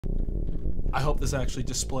I hope this actually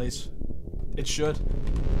displays. It should.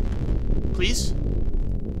 Please?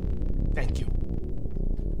 Thank you.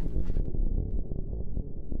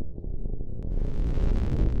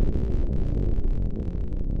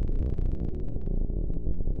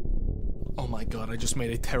 Oh my god, I just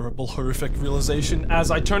made a terrible, horrific realization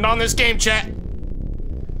as I turned on this game, chat!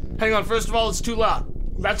 Hang on, first of all, it's too loud.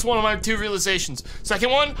 That's one of my 2 realizations.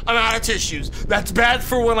 Second one, I'm out of tissues. That's bad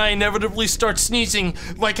for when I inevitably start sneezing,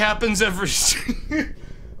 like happens every...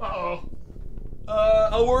 Uh-oh.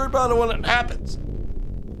 I'll worry about it when it happens.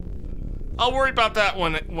 I'll worry about that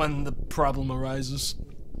when the problem arises.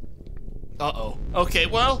 Uh-oh. Okay,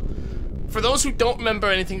 well, for those who don't remember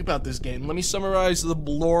anything about this game, let me summarize the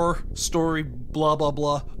lore, story, blah blah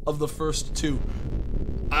blah of the first 2.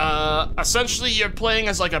 Essentially you're playing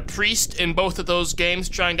as like a priest in both of those games,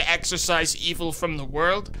 trying to exorcise evil from the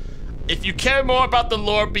world. If you care more about the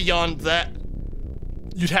lore beyond that,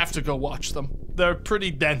 you'd have to go watch them. They're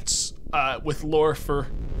pretty dense, with lore for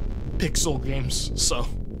pixel games, so,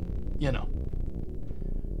 you know.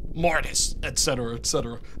 Mortis, etc.,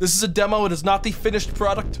 etc. This is a demo, it is not the finished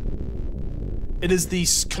product. It is the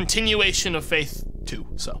continuation of Faith 2,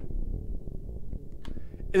 so.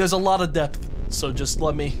 There's a lot of depth, so just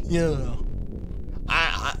let me, you know.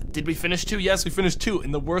 Did we finish 2? Yes, we finished 2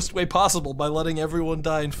 in the worst way possible by letting everyone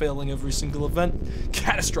die and failing every single event.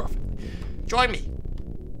 Catastrophic. Join me.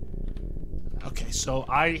 Okay, so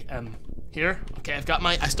I am here. Okay,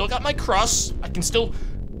 I still got my cross. I can still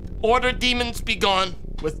order demons be gone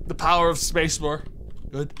with the power of spacebar.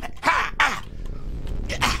 Good.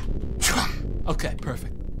 Okay,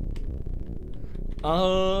 perfect.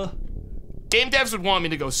 Game devs would want me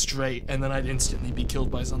to go straight, and then I'd instantly be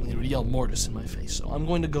killed by something that would yell Mortis in my face. So I'm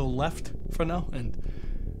going to go left for now and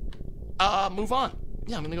move on.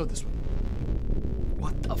 Yeah, I'm gonna go this way.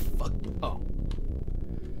 What the fuck? Oh.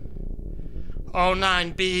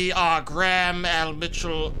 09B, Graham L.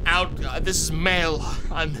 Mitchell, out. This is mail.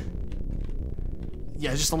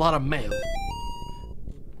 Yeah, just a lot of mail.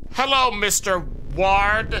 Hello, Mr.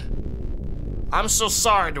 Ward. I'm so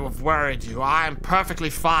sorry to have worried you. I am perfectly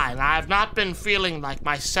fine. I have not been feeling like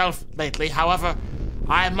myself lately. However,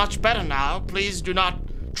 I am much better now. Please do not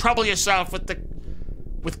trouble yourself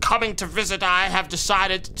with coming to visit. I have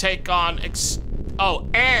decided to take on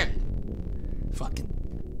fucking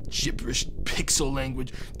gibberish pixel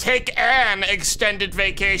language. Take an extended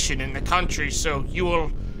vacation in the country so you will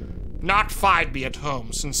not find me at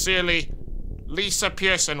home. Sincerely, Lisa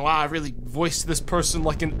Pearson. Wow, I really voiced this person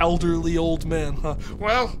like an elderly old man, huh?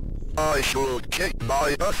 Well, I should get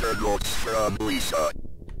my other notes from Lisa.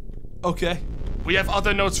 Okay. We have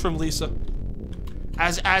other notes from Lisa.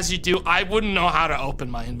 As you do, I wouldn't know how to open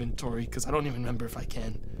my inventory because I don't even remember if I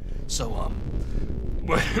can. So,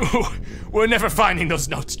 we're never finding those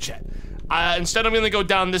notes, chat. Instead, I'm gonna go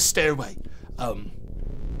down this stairway. I'm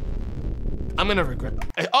gonna regret.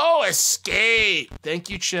 Oh, escape! Thank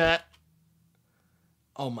you, chat.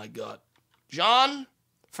 Oh my god. John,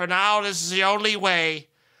 for now, this is the only way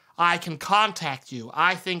I can contact you.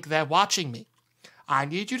 I think they're watching me. I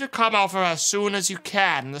need you to come over as soon as you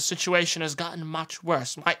can. The situation has gotten much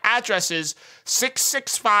worse. My address is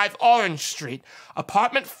 665 Orange Street,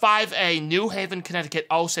 apartment 5A, New Haven, Connecticut,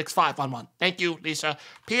 06511. Thank you, Lisa.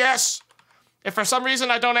 P.S. If for some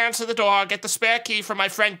reason I don't answer the door, I'll get the spare key from my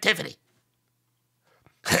friend Tiffany.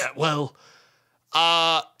 Well,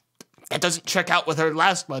 that doesn't check out with her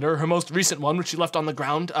last letter, her most recent one, which she left on the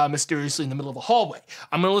ground, mysteriously in the middle of a hallway.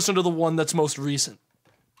 I'm gonna listen to the one that's most recent.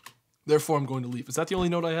 Therefore, I'm going to leave. Is that the only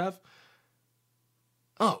note I have?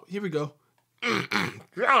 Oh, here we go.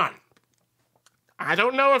 John, I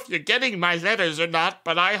don't know if you're getting my letters or not,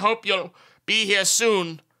 but I hope you'll be here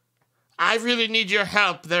soon. I really need your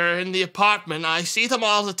help. They're in the apartment. I see them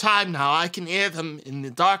all the time now. I can hear them in the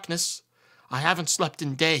darkness. I haven't slept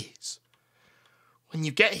in days. When you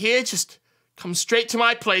get here, just come straight to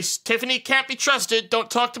my place. Tiffany can't be trusted. Don't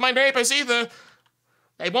talk to my neighbors either.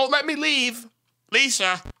 They won't let me leave.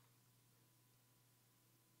 Lisa.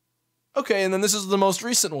 Okay, and then this is the most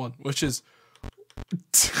recent one, which is...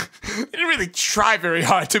 I didn't really try very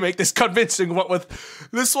hard to make this convincing, what with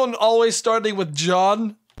this one always starting with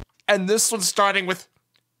John, and this one starting with,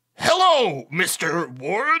 Hello, Mr.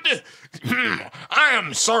 Ward. I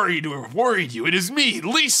am sorry to have worried you. It is me,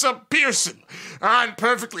 Lisa Pearson. I'm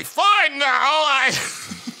perfectly fine now.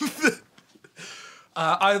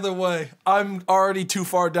 Either way, I'm already too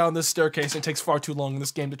far down this staircase, and it takes far too long in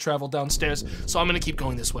this game to travel downstairs, so I'm gonna keep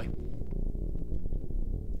going this way.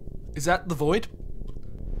 Is that the void?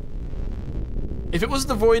 If it was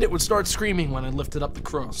the void, it would start screaming when I lifted up the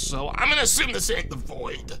cross, so I'm gonna assume this ain't the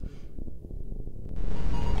void.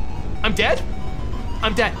 I'm dead?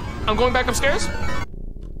 I'm dead. I'm going back upstairs?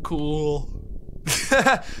 Cool.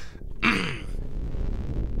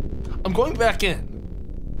 I'm going back in.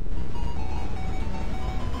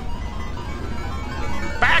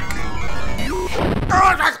 Back!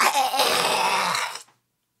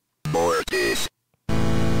 Mortis.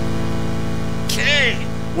 Okay.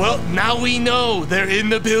 Well, now we know they're in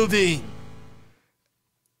the building.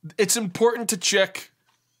 It's important to check.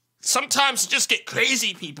 Sometimes you just get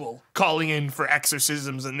crazy people calling in for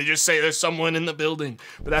exorcisms and they just say there's someone in the building.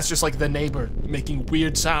 But that's just like the neighbor making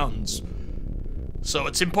weird sounds. So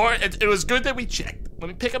it's important. It was good that we checked. Let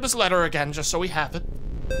me pick up this letter again just so we have it.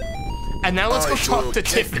 And now let's go talk to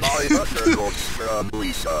Tiffany.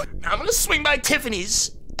 I'm gonna swing by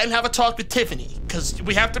Tiffany's and have a talk with Tiffany because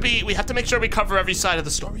we have to make sure we cover every side of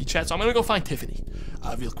the story, chat. So I'm gonna go find Tiffany,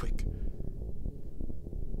 real quick.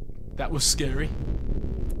 That was scary.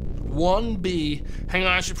 1B. Hang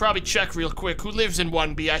on, I should probably check real quick. Who lives in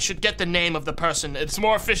 1B? I should get the name of the person. It's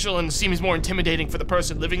more official and seems more intimidating for the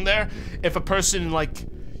person living there. If a person, like,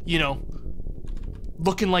 you know,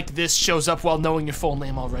 looking like this shows up while knowing your full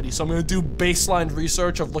name already. So I'm gonna do baseline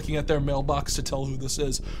research of looking at their mailbox to tell who this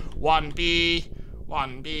is. 1B.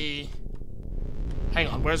 1B. Hang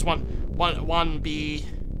on, where's 1B?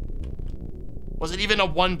 Was it even a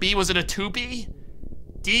 1B? Was it a 2B?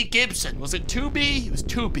 D. Gibson. Was it 2B? It was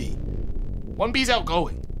 2B. 1B's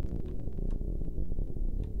outgoing.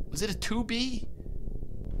 Was it a 2B?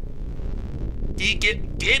 D.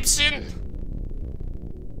 Gibson?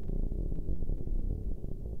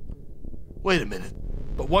 Wait a minute.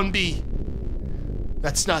 But 1B,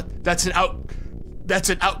 that's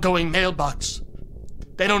an outgoing mailbox.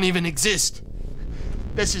 They don't even exist.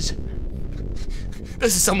 This is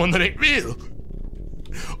someone that ain't real.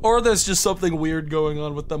 Or there's just something weird going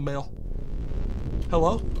on with the mail.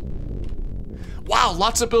 Hello? Wow,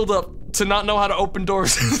 lots of build-up to not know how to open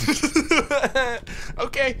doors.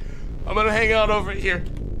 Okay, I'm gonna hang out over here.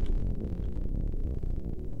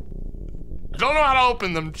 I don't know how to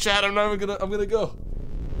open them, chat. I'm gonna go.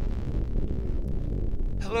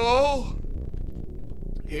 Hello?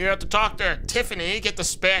 You have to talk to Tiffany, get the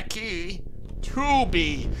spare key.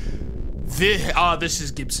 2B. This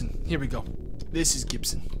is Gibson. Here we go. This is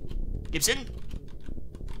Gibson. Gibson?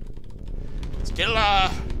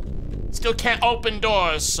 Still can't open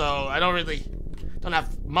doors, so I don't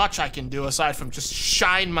have much I can do aside from just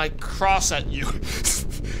shine my cross at you.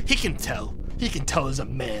 He can tell. He can tell there's a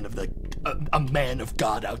man of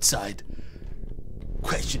God outside.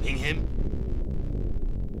 Questioning him.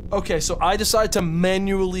 Okay, so I decide to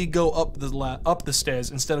manually go up the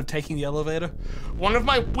stairs instead of taking the elevator. One of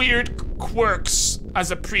my weird quirks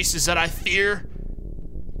as a priest is that I fear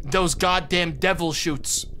those goddamn devil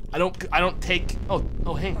shoots. I don't take. Oh,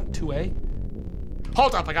 hang on, 2A.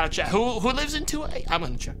 Hold up, I gotta check. Who lives in 2A? I'm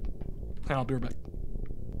gonna check. Hang on, I'll be right back.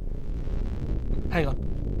 Hang on.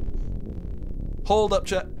 Hold up,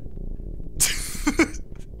 chat.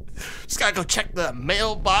 Just gotta go check the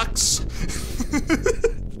mailbox.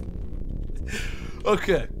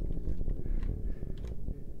 Okay.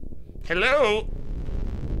 Hello?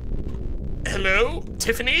 Hello?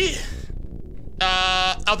 Tiffany?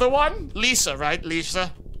 Other one? Lisa, right?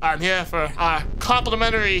 Lisa? I'm here for our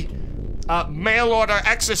complimentary mail order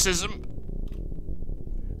exorcism.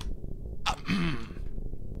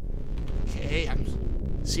 Okay, I'm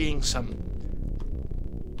seeing some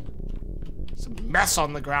mess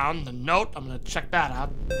on the ground. The note, I'm gonna check that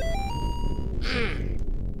out.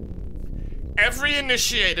 Every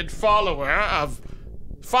initiated follower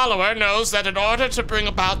knows that in order to bring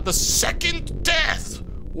about the second death,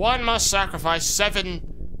 one must sacrifice 7.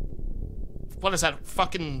 What is that?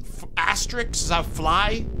 Fucking asterisks? Is that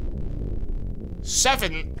fly?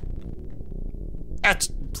 7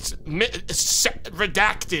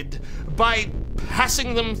 redacted by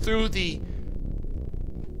passing them through the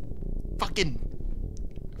fucking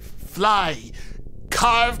fly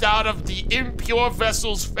carved out of the impure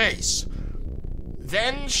vessel's face.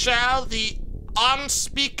 Then shall the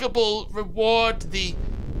unspeakable reward the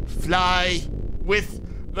fly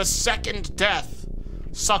with the second death.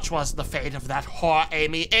 Such was the fate of that whore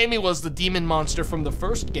Amy. Amy was the demon monster from the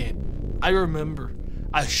first game. I remember.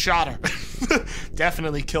 I shot her.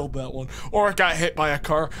 Definitely killed that one. Or got hit by a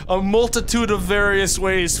car. A multitude of various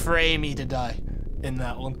ways for Amy to die in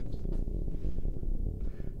that one.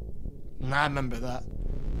 And I remember that.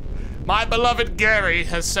 My beloved Gary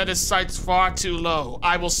has set his sights far too low.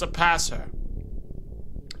 I will surpass her.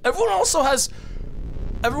 Everyone also has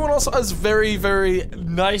very, very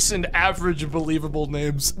nice and average believable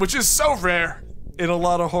names, which is so rare in a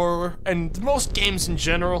lot of horror and most games in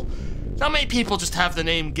general. Not many people just have the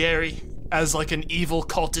name Gary as like an evil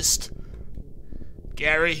cultist.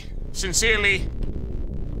 Gary, sincerely,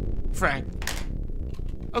 Frank.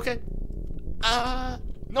 Okay.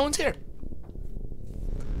 No one's here.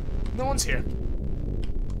 No one's here.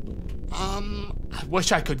 I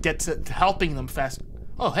wish I could get to helping them fast.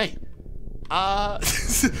 Oh, hey. I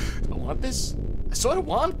want this? I sort of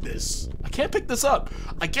want this. I can't pick this up.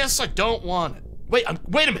 I guess I don't want it. Wait,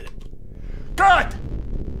 wait a minute. God!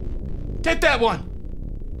 Get that one!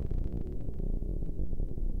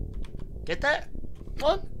 Get that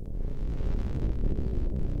one?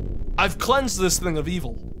 I've cleansed this thing of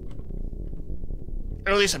evil.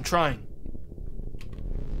 Or at least I'm trying.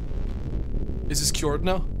 Is this cured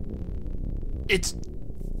now? It's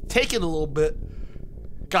taken a little bit.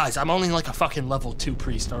 Guys, I'm only like a fucking level 2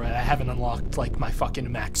 priest, alright? I haven't unlocked like my fucking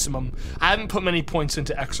maximum. I haven't put many points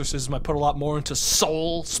into exorcism. I put a lot more into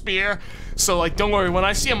soul spear. So like, don't worry, when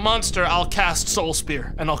I see a monster, I'll cast soul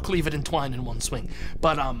spear and I'll cleave it in twine in one swing.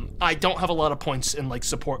 But I don't have a lot of points in like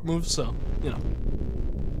support moves, so, you know.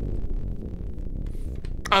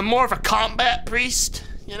 I'm more of a combat priest,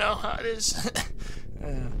 you know how it is.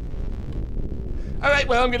 Alright,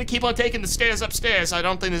 well, I'm gonna keep on taking the stairs upstairs. I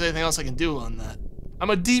don't think there's anything else I can do on that. I'm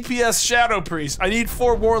a DPS Shadow Priest. I need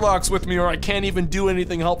 4 Warlocks with me or I can't even do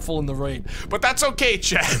anything helpful in the raid. But that's okay,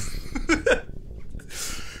 chat.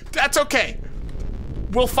 That's okay.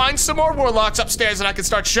 We'll find some more Warlocks upstairs and I can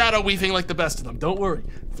start shadow weaving like the best of them. Don't worry.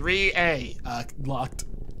 3A, locked.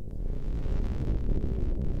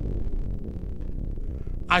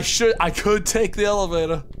 I could take the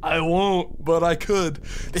elevator. I won't, but I could.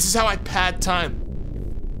 This is how I pad time.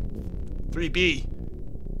 3B.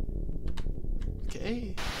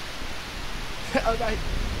 Okay. Alright.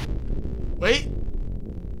 Wait.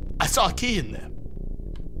 I saw a key in there.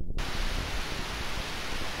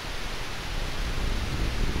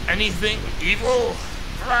 Anything evil,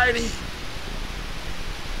 Friday?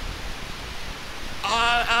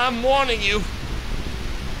 I'm warning you.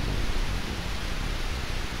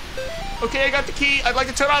 Okay, I got the key. I'd like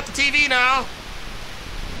to turn off the TV now.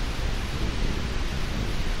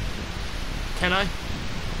 Can I?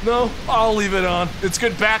 No, I'll leave it on. It's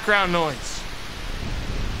good background noise.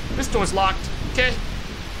 This door's locked. Okay.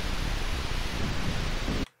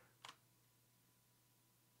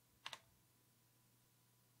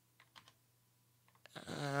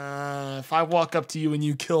 If I walk up to you and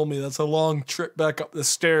you kill me, that's a long trip back up the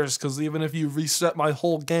stairs, because even if you reset my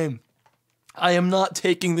whole game, I am not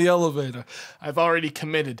taking the elevator. I've already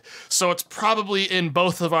committed. So it's probably in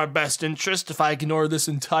both of our best interest if I ignore this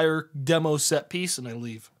entire demo set piece and I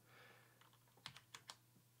leave.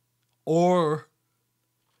 Or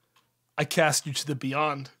I cast you to the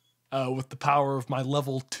beyond with the power of my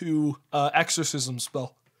level 2 exorcism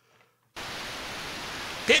spell.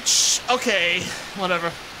 Bitch! Okay,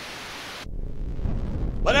 whatever.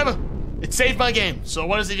 Whatever. It saved my game, so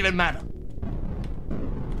what does it even matter?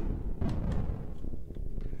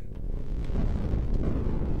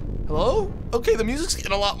 Hello? Okay, the music's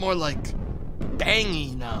getting a lot more, like,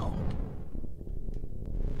 bangy now.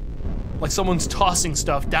 Like someone's tossing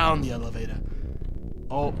stuff down the elevator.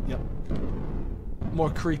 Oh, yep.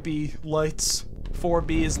 More creepy lights.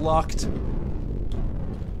 4B is locked.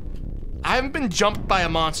 I haven't been jumped by a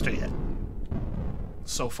monster yet.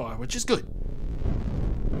 So far, which is good.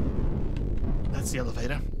 That's the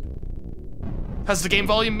elevator. Has the game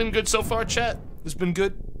volume been good so far, chat? It's been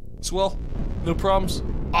good? Swell? No problems?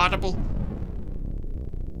 Audible?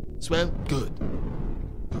 Swell? Good.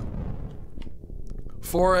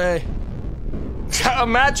 4A.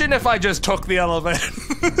 Imagine if I just took the elevator.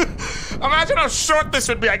 Imagine how short this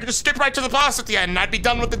would be. I could just skip right to the boss at the end and I'd be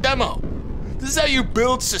done with the demo. This is how you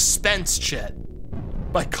build suspense, chat.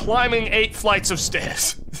 By climbing 8 flights of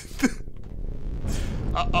stairs.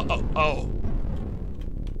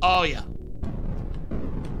 Oh, yeah.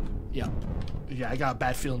 Yeah. Yeah, I got a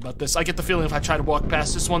bad feeling about this. I get the feeling if I try to walk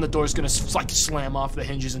past this one, the door's gonna like slam off the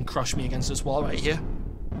hinges and crush me against this wall right here.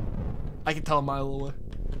 I can tell a mile away.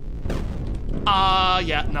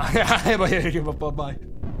 Yeah, no. Bye-bye.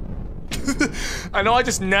 I know I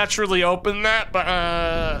just naturally opened that, but,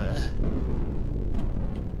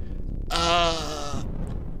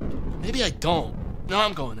 maybe I don't. No,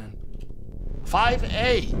 I'm going in.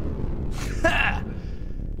 5A.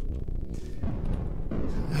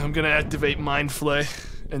 I'm gonna activate Mind Flay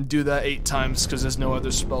and do that 8 times because there's no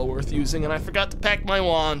other spell worth using, and I forgot to pack my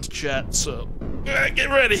wand, chat, so get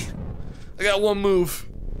ready. I got one move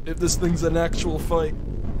if this thing's an actual fight.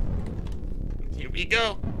 Here we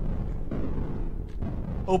go.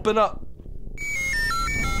 Open up.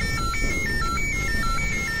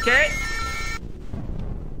 Okay.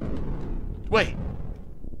 Wait.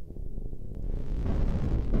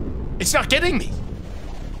 It's not getting me.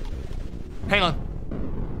 Hang on.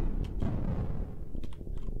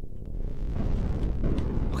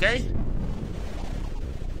 Okay.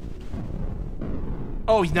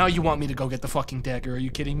 Oh, now you want me to go get the fucking dagger. Are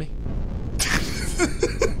you kidding me?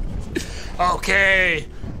 Okay.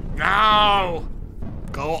 Now,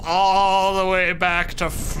 go all the way back to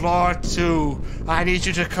floor 2. I need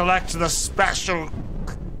you to collect the special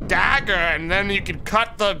dagger, and then you can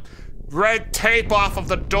cut the red tape off of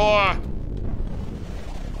the door.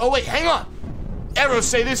 Oh wait, hang on. Arrows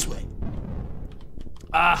say this way.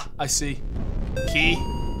 Ah, I see. Key.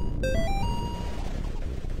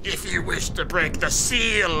 If you wish to break the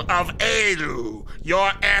seal of Elu,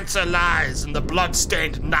 your answer lies in the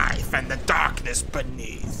blood-stained knife and the darkness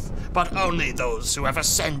beneath. But only those who have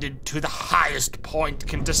ascended to the highest point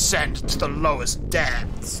can descend to the lowest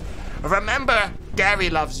depths. Remember, Gary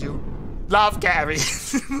loves you. Love Gary.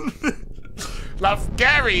 Love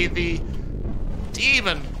Gary, the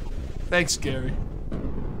demon. Thanks, Gary.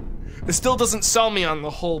 It still doesn't sell me on the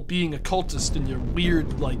whole being a cultist and your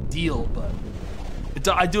weird, like, deal, but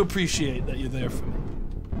I do appreciate that you're there for me.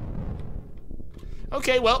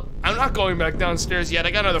 Okay, well, I'm not going back downstairs yet.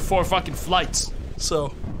 I got another 4 fucking flights.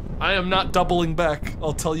 So, I am not doubling back,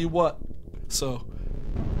 I'll tell you what. So,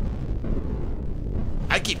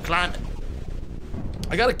 I keep climbing.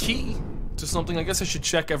 I got a key to something. I guess I should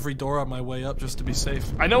check every door on my way up just to be safe.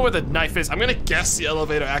 I know where the knife is. I'm gonna guess the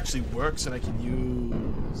elevator actually works and I can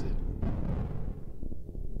use it.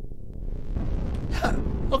 Huh,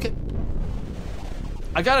 okay.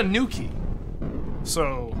 I got a new key.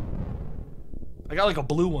 So, I got like a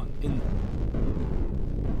blue one in there.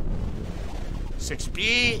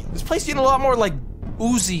 6B. This place getting a lot more like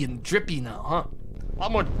oozy and drippy now, huh? A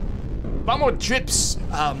lot more drips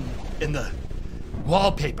in the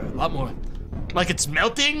wallpaper. A lot more like it's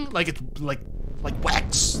melting, like it's like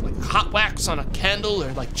wax, like hot wax on a candle,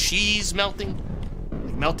 or like cheese melting,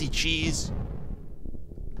 like melty cheese.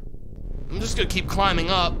 I'm just gonna keep climbing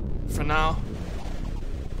up for now.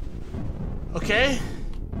 Okay.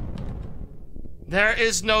 There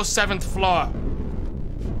is no 7th floor.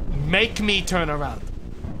 Make me turn around.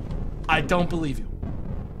 I don't believe you.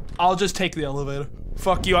 I'll just take the elevator.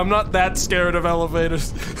 Fuck you, I'm not that scared of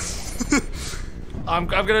elevators. I'm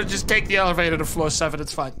gonna just take the elevator to floor 7,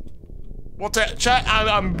 it's fine.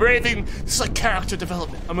 I'm braving, this is like character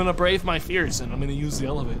development. I'm gonna brave my fears and I'm gonna use the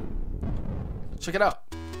elevator. Check it out.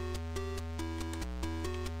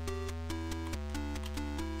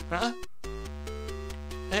 Huh?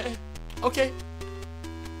 Eh, okay.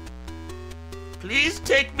 Please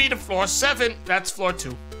take me to floor 7. That's floor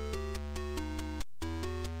 2.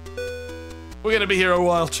 We're gonna be here a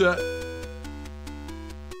while, chat.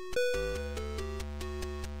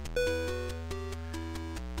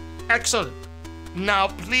 Excellent. Now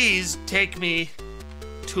please take me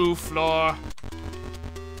to floor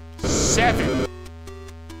 7.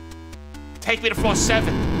 Take me to floor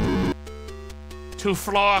 7. To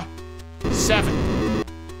floor 7.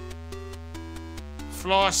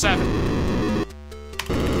 Floor 7.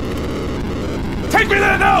 Take me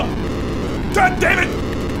there now! God damn it!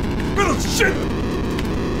 Little shit!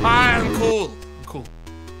 I'm cool. I'm cool.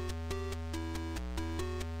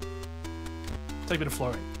 Take me to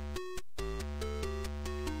floor 8.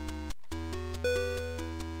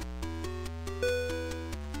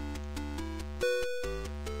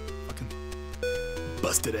 Fucking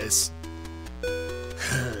busted ass.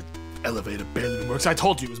 Elevator barely even works. I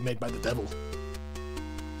told you it was made by the devil.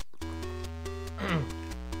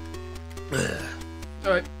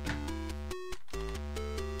 Alright.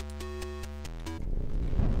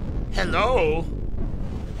 Hello?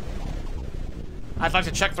 I'd like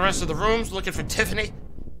to check the rest of the rooms, looking for Tiffany.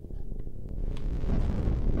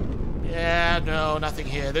 Yeah, no, nothing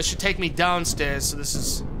here. This should take me downstairs, so this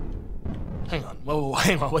is... Hang on, whoa,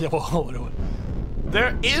 hang on, whoa.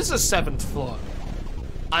 There is a 7th floor.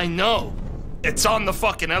 I know. It's on the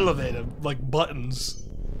fucking elevator, like buttons.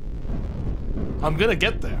 I'm gonna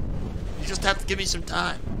get there. You just have to give me some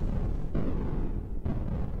time.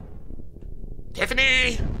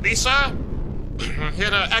 Tiffany, Lisa, I'm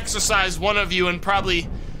here to exercise one of you and probably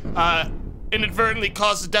inadvertently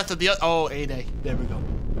cause the death of the other. Oh, A-Day. There we go.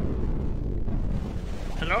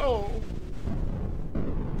 Hello?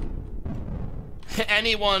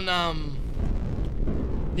 Anyone,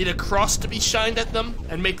 need a cross to be shined at them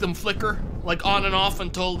and make them flicker, like on and off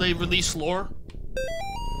until they release lore?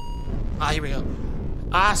 Ah, here we go.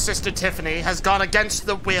 Our sister Tiffany has gone against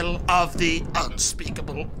the will of the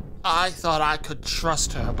unspeakable. I thought I could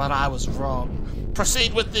trust her, but I was wrong.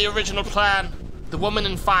 Proceed with the original plan. The woman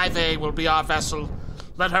in 5A will be our vessel.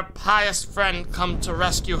 Let her pious friend come to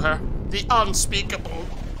rescue her. The unspeakable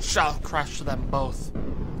shall crush them both.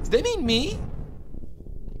 Do they mean me?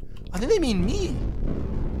 I think they mean me.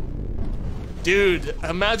 Dude,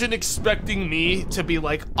 imagine expecting me to be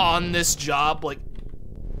like on this job, like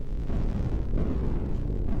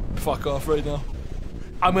fuck off right now.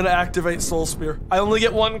 I'm gonna activate Soul Spear. I only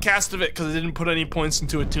get one cast of it because I didn't put any points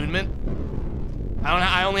into attunement.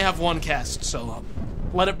 I only have one cast, so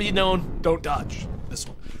let it be known, don't dodge this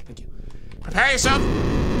one. Thank you. Prepare yourself.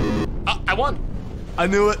 Oh, I won. I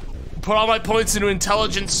knew it. Put all my points into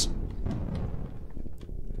intelligence.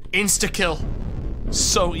 Insta-kill.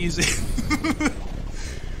 So easy.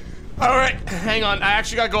 Alright, hang on. I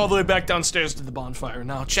actually gotta go all the way back downstairs to the bonfire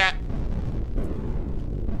now. Chat.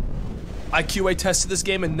 I QA tested this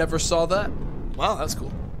game and never saw that. Wow, that's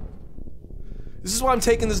cool. This is why I'm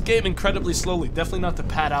taking this game incredibly slowly. Definitely not to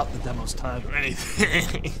pad out the demo's time or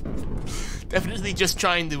anything. Definitely just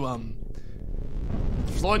trying to,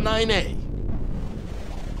 floor 9A.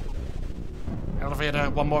 Elevator,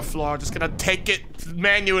 one more floor. Just gonna take it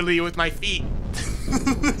manually with my feet.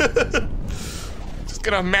 Just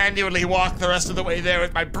gonna manually walk the rest of the way there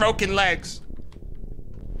with my broken legs.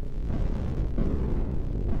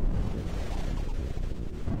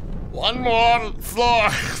 One more floor.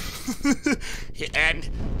 And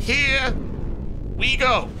here we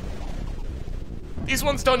go. These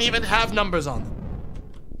ones don't even have numbers on them.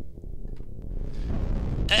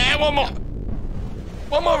 And one more.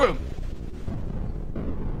 One more room.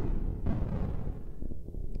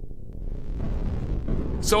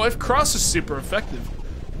 So if Cross is super effective,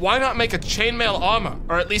 why not make a chainmail armor,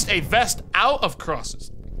 or at least a vest out of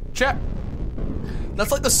crosses? Chat.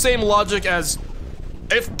 That's like the same logic as,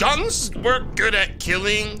 if guns were good at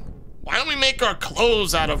killing, why don't we make our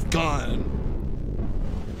clothes out of gun?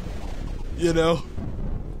 You know?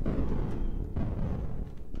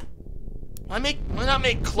 Why not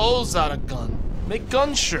make clothes out of gun? Make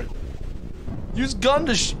gun shirt. Use gun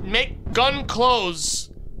to make gun clothes.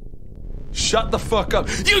 Shut the fuck up.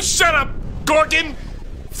 You shut up, Gorgon!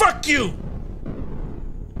 Fuck you!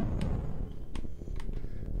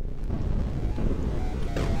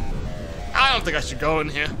 I don't think I should go in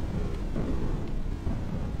here.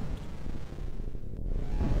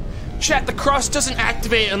 Chat, the cross doesn't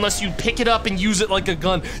activate unless you pick it up and use it like a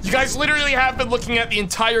gun. You guys literally have been looking at the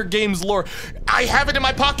entire game's lore. I have it in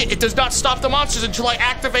my pocket. It does not stop the monsters until I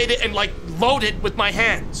activate it and, like, load it with my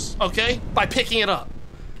hands, okay? By picking it up.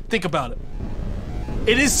 Think about it.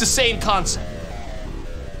 It is the same concept.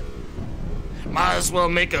 Might as well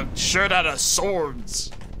make a shirt out of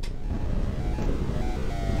swords.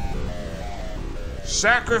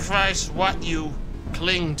 Sacrifice what you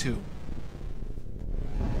cling to.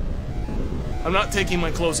 I'm not taking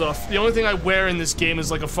my clothes off. The only thing I wear in this game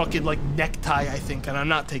is like a fucking like necktie, I think, and I'm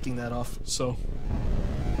not taking that off, so.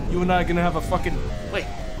 You and I are gonna have a fucking, wait,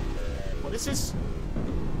 what is this?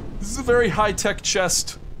 This is a very high-tech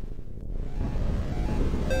chest.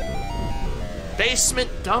 Basement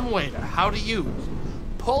dumbwaiter, how to use.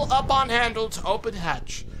 Pull up on handle to open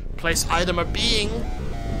hatch. Place item or being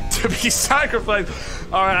to be sacrificed.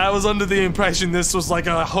 Alright, I was under the impression this was like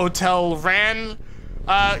a hotel ran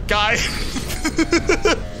guy.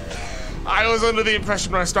 I was under the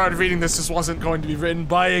impression when I started reading this wasn't going to be written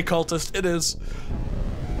by a cultist. It is.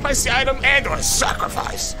 Place the item and or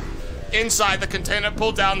sacrifice. Inside the container,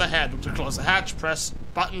 pull down the handle to close the hatch. Press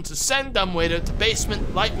button to send dumbwaiter to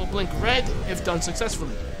basement. Light will blink red if done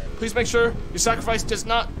successfully. Please make sure your sacrifice does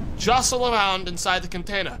not jostle around inside the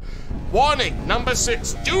container. Warning, number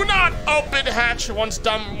 6, do not open hatch once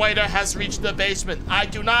dumbwaiter has reached the basement. I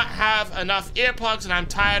do not have enough earplugs and I'm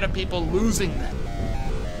tired of people losing them.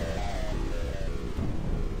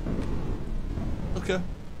 Okay.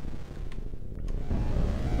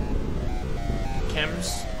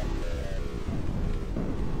 Cameras.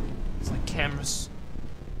 It's like cameras.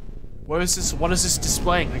 Where is this? What is this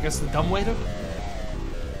displaying? I guess the dumbwaiter?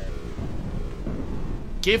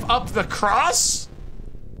 Give up the cross?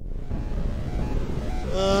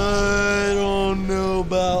 I don't know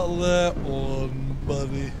about that one,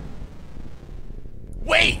 buddy.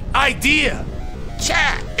 Wait, idea!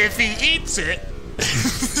 Chat, if he eats it,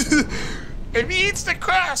 if he eats the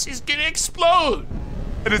cross, he's gonna explode.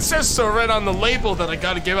 And it says so right on the label that I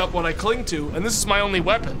gotta give up what I cling to, and this is my only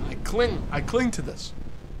weapon. I cling to this.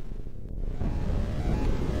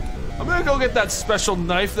 I'm gonna go get that special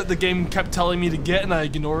knife that the game kept telling me to get and I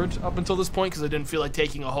ignored up until this point because I didn't feel like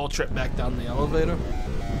taking a whole trip back down the elevator.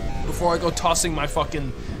 Before I go tossing my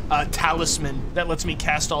fucking talisman that lets me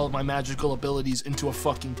cast all of my magical abilities into a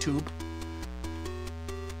fucking tube.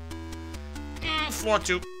 floor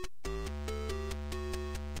 2.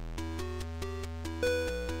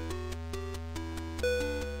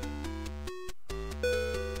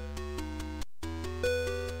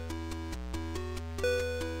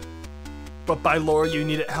 But by lore, you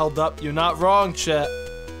need it held up. You're not wrong, chat.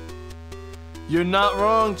 You're not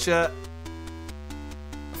wrong, chat.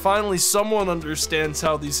 Finally, someone understands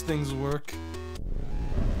how these things work.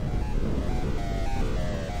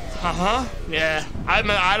 Uh-huh. Yeah. I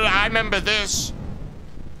remember this.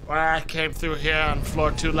 Where I came through here on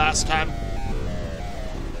floor 2 last time.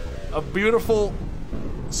 A beautiful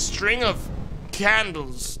String of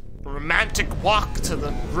candles. Romantic walk to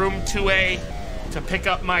the room 2A to pick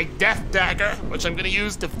up my death dagger, which I'm gonna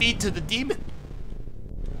use to feed to the demon.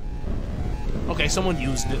 Okay, someone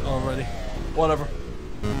used it already. Whatever.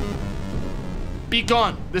 Be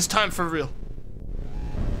gone. This time for real.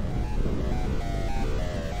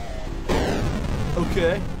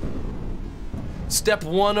 Okay. Step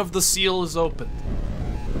 1 of the seal is open.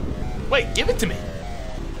 Wait, give it to me.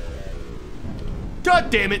 God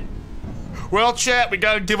damn it. Well, chat, we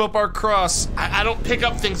gotta give up our cross. I don't pick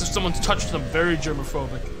up things if someone's touched them. Very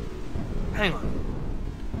germophobic. Hang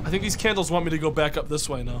on. I think these candles want me to go back up this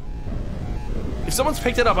way now. If someone's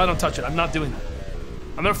picked it up, I don't touch it. I'm not doing that.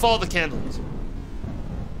 I'm gonna follow the candles.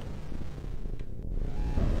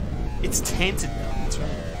 It's tainted now, that's right.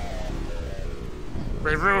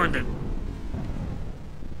 They ruined it.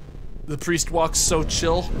 The priest walks so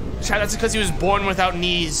chill. Chad, that's because he was born without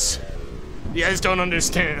knees. You guys don't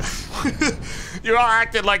understand. You're all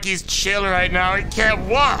acting like he's chill right now. He can't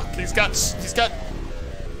walk. He's got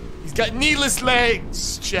kneeless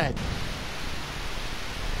legs, Chad.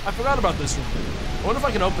 I forgot about this room. I wonder if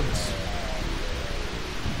I can open this.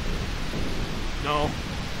 No.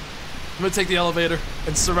 I'm gonna take the elevator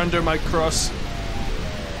and surrender my cross.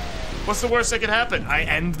 What's the worst that could happen? I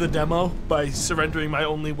end the demo by surrendering my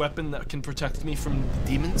only weapon that can protect me from the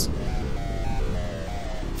demons.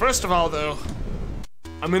 First of all, though,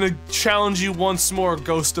 I'm gonna challenge you once more,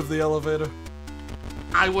 Ghost of the Elevator.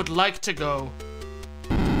 I would like to go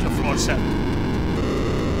to floor 7.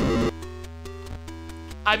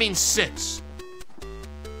 I mean 6.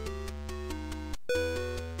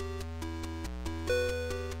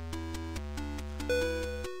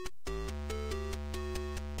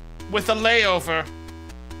 With a layover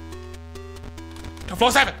to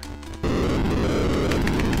floor 7.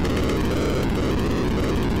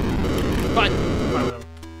 Fine. Fine, whatever.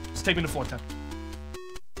 Just take me to floor 10.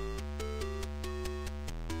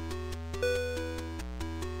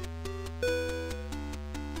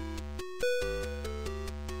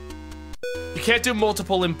 You can't do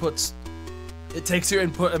multiple inputs. It takes your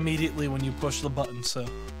input immediately when you push the button, so.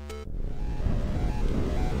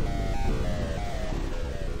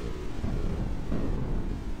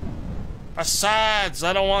 Besides,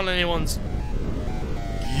 I don't want anyone's...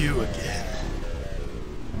 You again.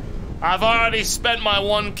 I've already spent my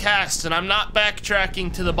 1 cast, and I'm not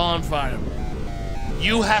backtracking to the bonfire.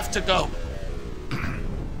 You have to go.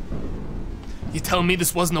 You telling me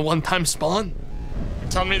this wasn't a one-time spawn? You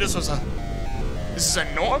telling me this is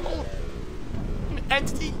a normal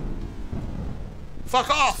entity? Fuck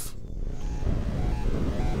off.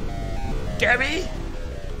 Gary?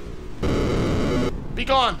 Be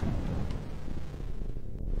gone.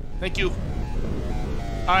 Thank you.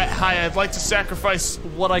 Alright, hi, I'd like to sacrifice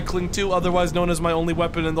what I cling to, otherwise known as my only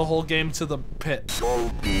weapon in the whole game, to the pit.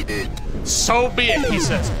 So be it. So be it, he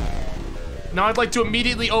says. Now I'd like to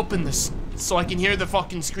immediately open this, so I can hear the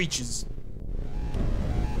fucking screeches.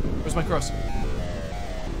 Where's my cross?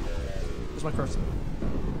 Where's my cross?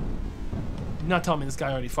 You're not telling me this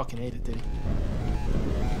guy already fucking ate it, did he?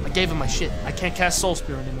 I gave him my shit. I can't cast Soul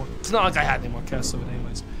Spear anymore. It's not like I had any more casts of it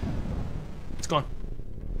anyways. It's gone.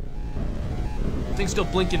 Thing's still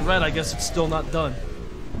blinking red, I guess it's still not done.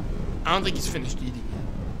 I don't think he's finished eating yet.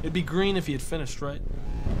 It'd be green if he had finished, right?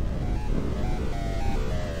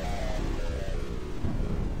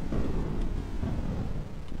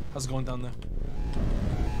 How's it going down there?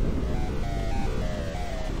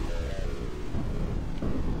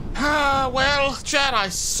 Well, Chad, I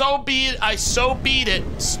so beat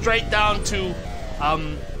it straight down to,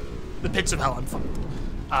 the pits of hell. I'm fucked.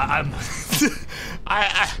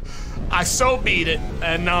 I so beat it,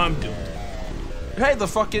 and now I'm doomed. Hey, the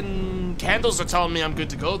fucking Candles are telling me I'm good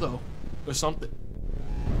to go, though. Or something.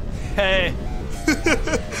 Hey.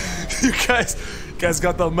 You guys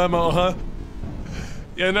got the memo, huh?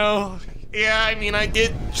 You know? Yeah, I mean, I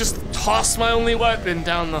did just toss my only weapon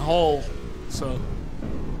down the hole, so.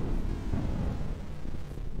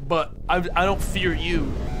 But I don't fear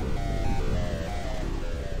you.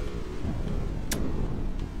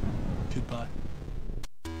 Goodbye.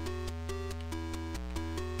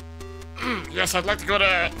 Yes, I'd like to go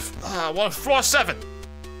to floor 7.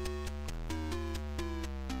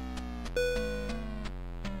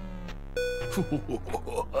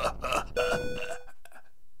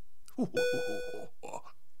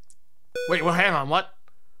 Wait, well, hang on, what?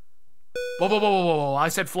 Whoa, I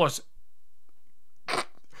said floors.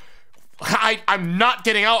 I'm not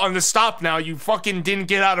getting out on the stop now. You fucking didn't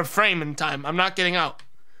get out of frame in time. I'm not getting out.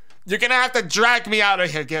 You're gonna have to drag me out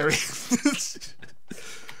of here, Gary.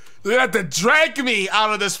 You're gonna have to drag me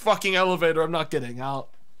out of this fucking elevator. I'm not getting out.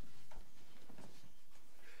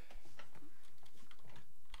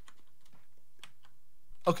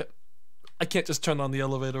 Okay. I can't just turn on the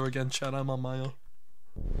elevator again, Chad. I'm on my own.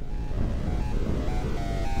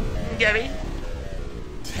 Gary?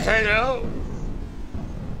 Hello?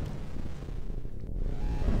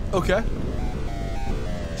 Okay.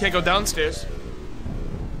 Can't go downstairs.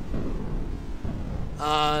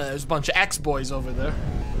 There's a bunch of ex-boys over there.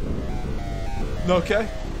 Okay.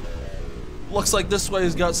 Looks like this way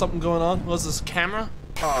has got something going on. What's this, camera?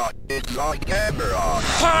 It's my camera.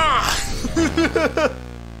 Ha!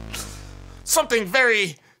 Something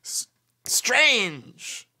very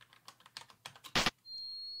strange.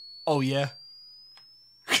 Oh, yeah.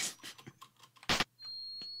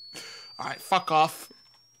 Alright, fuck off.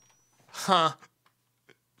 Huh.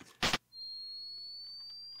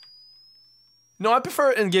 No, I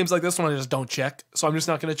prefer in games like this when I just don't check, so I'm just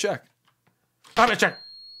not gonna check. I'm gonna check.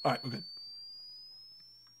 Alright, we're good.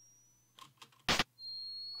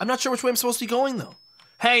 I'm not sure which way I'm supposed to be going, though.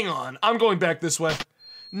 Hang on, I'm going back this way.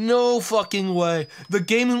 No fucking way. The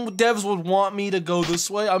gaming devs would want me to go this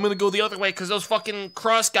way. I'm gonna go the other way because those fucking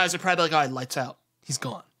cross guys are probably like, alright, lights out. He's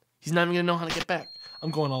gone. He's not even gonna know how to get back.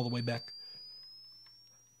 I'm going all the way back.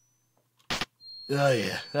 Oh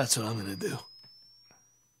yeah, that's what I'm gonna do.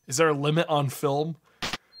 Is there a limit on film?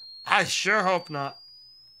 I sure hope not.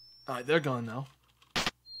 Alright, they're gone now.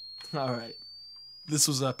 Alright. This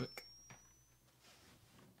was epic.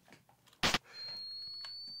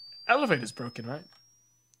 Elevator's broken, right?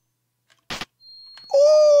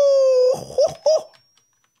 Ooh!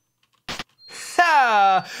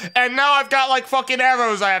 Ha! And now I've got like fucking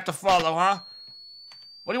arrows I have to follow, huh?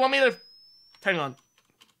 What do you want me to... Hang on.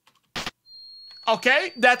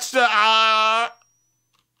 Okay, that's the, hang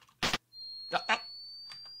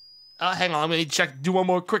on, I'm gonna check, do one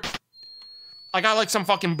more quick. I got like some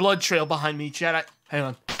fucking blood trail behind me, Chad. Hang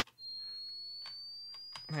on.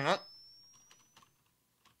 Hang on.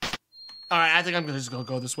 Alright, I think I'm just gonna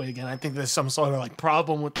go this way again. I think there's some sort of like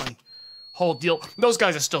problem with my whole deal. Those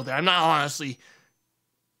guys are still there. I'm not honestly.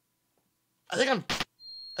 I think I'm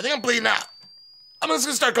bleeding out. I'm just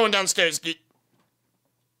gonna start going downstairs, dude.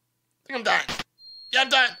 I think I'm dying. Yeah, I'm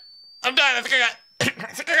dying. I'm dying. I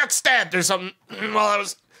think I got stabbed or something while I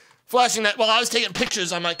was flashing that. While I was taking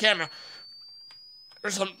pictures on my camera or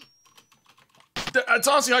something. It's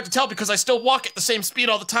honestly hard to tell because I still walk at the same speed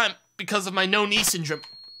all the time because of my no-knee syndrome.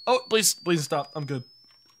 Oh, please stop. I'm good.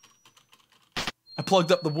 I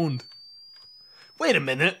plugged up the wound. Wait a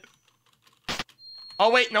minute.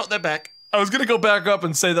 Oh wait, no, they're back. I was gonna go back up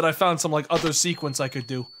and say that I found some like other sequence I could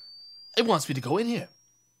do. It wants me to go in here.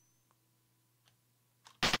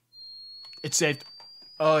 It saved.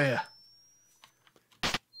 Oh yeah.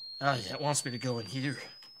 Oh yeah, it wants me to go in here.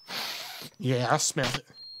 Yeah, I smell it.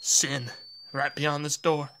 Sin. Right beyond this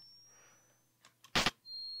door.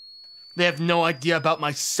 They have no idea about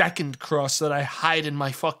my second cross that I hide in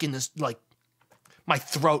my fucking, like, my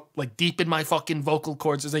throat, like deep in my fucking vocal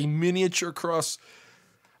cords is a miniature cross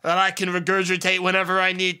that I can regurgitate whenever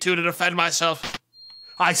I need to defend myself.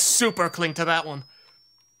 I super cling to that one.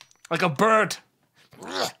 Like a bird.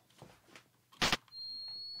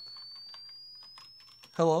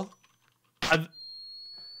 Hello? I'm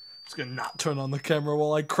just gonna not turn on the camera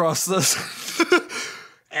while I cross this.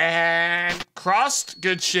 And crossed?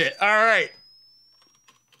 Good shit. Alright.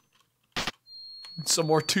 Some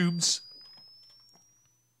more tubes.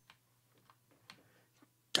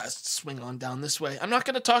 Guys, swing on down this way. I'm not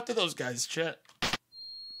gonna talk to those guys, chat.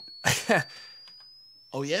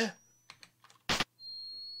 Oh yeah?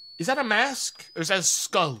 Is that a mask? Or is that a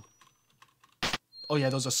skull? Oh yeah,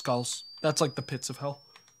 those are skulls. That's like the pits of hell.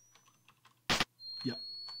 Yep.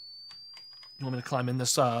 You want me to climb in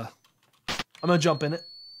this, I'm gonna jump in it.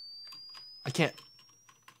 I can't.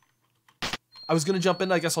 I was gonna jump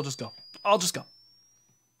in, I guess I'll just go. I'll just go.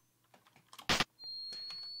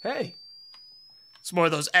 Hey. It's more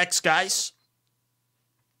of those X guys.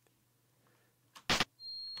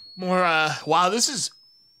 More, wow, this is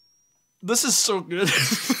so good.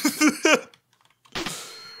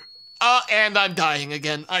 And I'm dying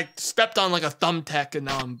again. I stepped on like a thumbtack and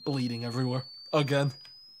now I'm bleeding everywhere. Again.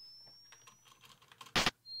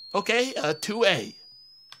 Okay, 2A.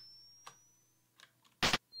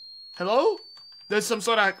 Hello? There's some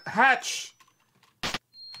sort of hatch.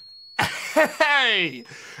 Hey!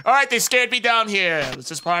 All right, they scared me down here. Was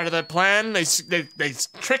this part of their plan? They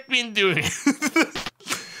tricked me into doing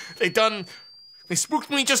it. They spooked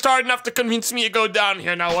me just hard enough to convince me to go down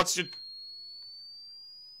here. Now, what's your...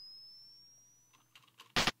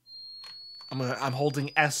 I'm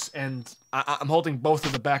holding S and I'm holding both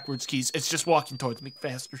of the backwards keys. It's just walking towards me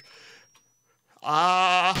faster.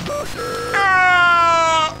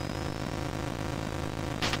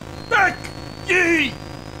 Back! Yee!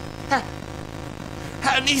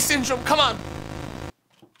 Knee syndrome, come on!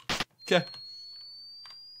 Okay.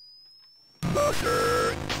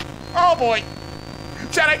 Oh boy!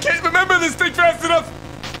 Chad, I can't remember this thing fast enough!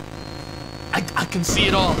 I can see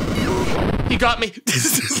it all. He got me.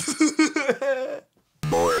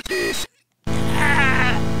 Mortis.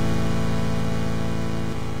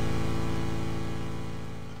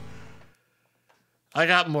 I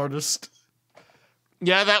got mortised.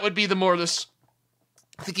 Yeah, that would be the mortis.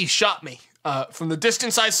 I think he shot me. From the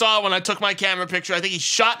distance I saw when I took my camera picture, I think he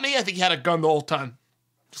shot me. I think he had a gun the whole time.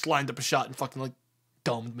 Just lined up a shot and fucking, like,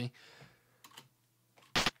 domed me.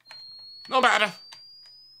 No matter.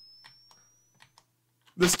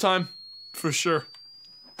 This time, for sure.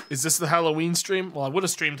 Is this the Halloween stream? Well, I would have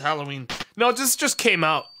streamed Halloween. No, this just came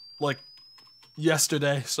out, like,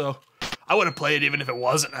 yesterday, so I would have played even if it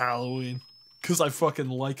wasn't Halloween. Because I fucking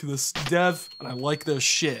like this dev, and I like their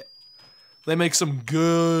shit. They make some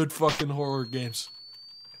good fucking horror games.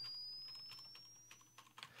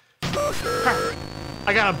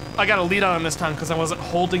 I got a lead on him this time because I wasn't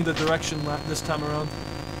holding the direction this time around.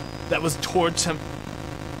 That was towards him.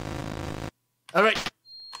 All right,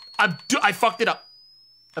 I fucked it up.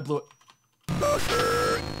 I blew it.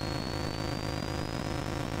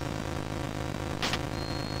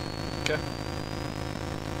 Okay.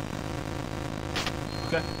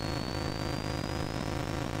 Okay.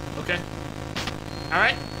 Okay. All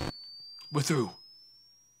right. We're through.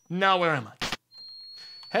 Now where am I?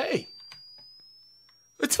 Hey.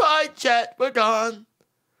 It's fine, chat. We're gone.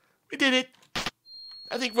 We did it.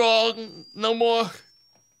 I think we're all no more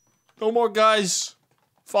guys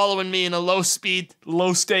following me in a low speed,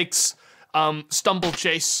 low stakes, stumble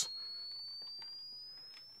chase.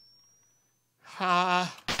 Is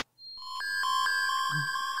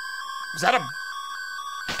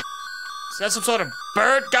that some sort of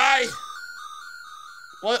bird guy?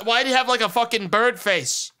 Why do you have like a fucking bird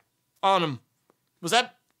face on him? Was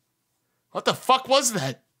that... What the fuck was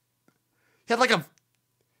that? He had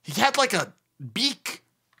like a beak.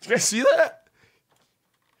 Did I see that?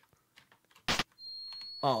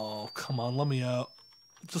 Oh, come on, let me out.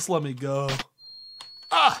 Just let me go.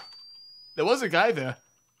 Ah! There was a guy there.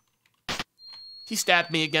 He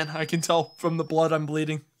stabbed me again. I can tell from the blood I'm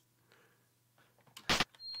bleeding.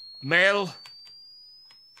 Male.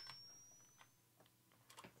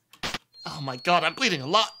 Oh my god, I'm bleeding a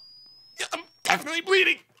lot. Yeah, I'm definitely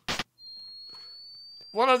bleeding.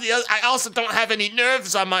 One of the other, I also don't have any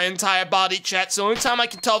nerves on my entire body, chat, so the only time I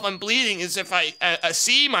can tell if I'm bleeding is if I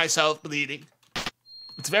see myself bleeding.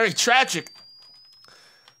 It's very tragic.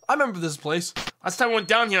 I remember this place. Last time I went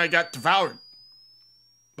down here, I got devoured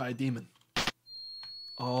by a demon.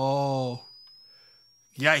 Oh.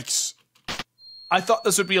 Yikes. I thought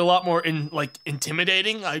this would be a lot more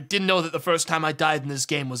intimidating. I didn't know that the first time I died in this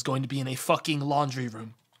game was going to be in a fucking laundry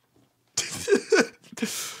room.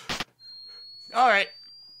 Alright.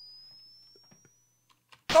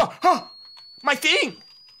 Oh, my thing!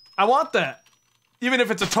 I want that. Even if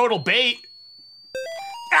it's a total bait.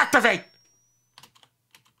 Activate!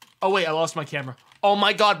 Oh wait, I lost my camera. Oh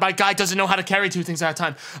my god, my guy doesn't know how to carry two things at a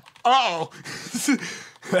time. Uh-oh.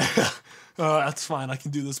 Oh, that's fine, I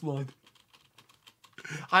can do this blind.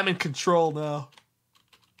 I'm in control now.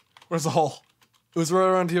 Where's the hole? It was right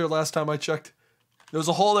around here last time I checked. There was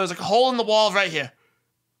a hole, there's like a hole in the wall right here.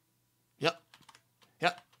 Yep.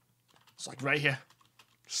 Yep. It's like right here.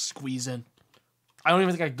 Just squeeze in. I don't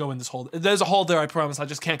even think I can go in this hole. There's a hole there, I promise. I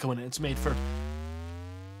just can't go in it. It's made for...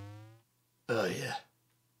 Oh, yeah.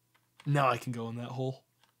 Now I can go in that hole.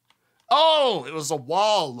 Oh, it was a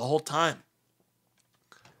wall the whole time.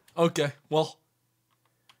 Okay, well...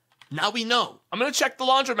 Now we know. I'm gonna check the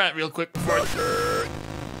laundromat real quick before I...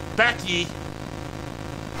 Back ye.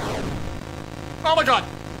 Oh my god!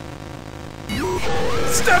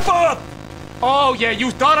 Step up! Oh yeah, you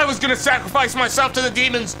thought I was gonna sacrifice myself to the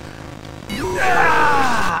demons.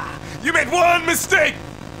 Ah! You made one mistake!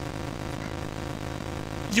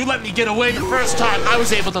 You let me get away the first time. I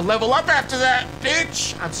was able to level up after that,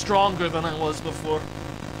 bitch! I'm stronger than I was before.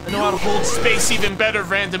 I know how to hold space even better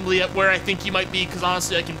randomly at where I think you might be, because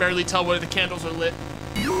honestly, I can barely tell where the candles are lit.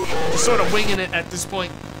 Just sort of winging it at this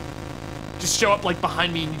point. Just show up like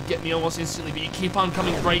behind me and you get me almost instantly, but you keep on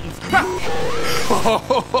coming right in front.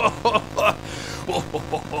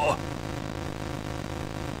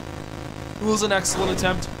 It was an excellent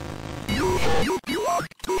attempt.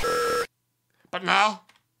 But now,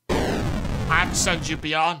 I have to send you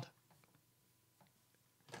beyond.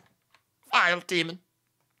 Vile demon.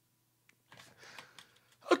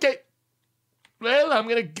 Okay. Well, I'm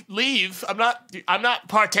gonna leave. I'm not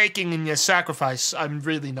partaking in your sacrifice. I'm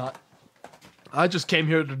really not. I just came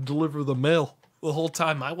here to deliver the mail. The whole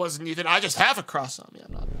time I I just have a cross on me.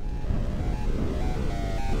 I'm not.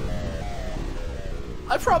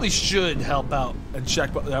 I probably should help out and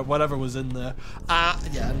check whatever was in there.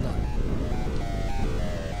 Yeah, I'm not.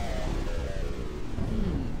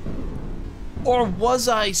 Or was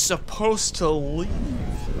I supposed to leave?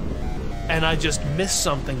 And I just missed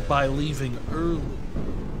something by leaving early.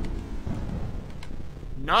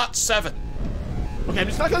 Not 7. Okay, I'm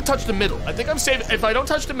just not gonna touch the middle. I think I'm safe. If I don't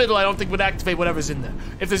touch the middle, I don't think it would activate whatever's in there.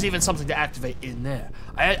 If there's even something to activate in there.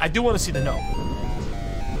 I do want to see the note.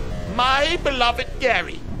 My beloved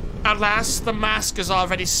Gary, alas, the mask is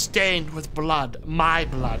already stained with blood, my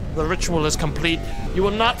blood. The ritual is complete. You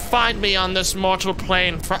will not find me on this mortal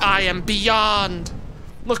plane, for I am beyond.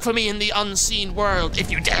 Look for me in the unseen world, if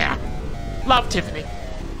you dare. Love, Tiffany.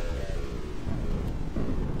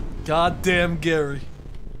 Goddamn Gary.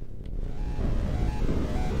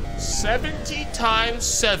 70 times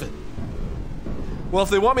 7. Well, if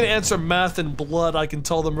they want me to answer math in blood, I can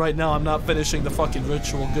tell them right now I'm not finishing the fucking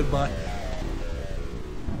ritual. Goodbye.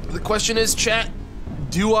 The question is, chat,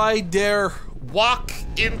 do I dare Walk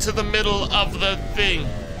into the middle of the thing.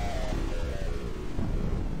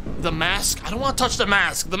 the mask? I don't want to touch the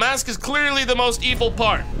mask. The mask is clearly the most evil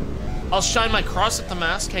part. I'll shine my cross at the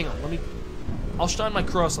mask. Hang on, I'll shine my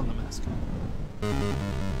cross on the mask.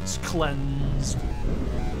 It's cleansed.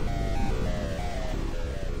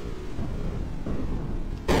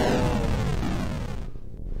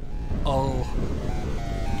 Oh.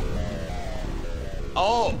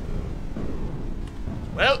 Oh.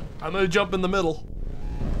 Well, I'm gonna jump in the middle.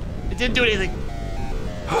 It didn't do anything.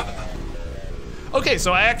 Okay,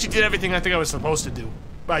 so I actually did everything I think I was supposed to do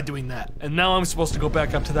by doing that. And now I'm supposed to go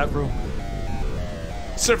back up to that room.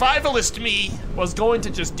 Survivalist me was going to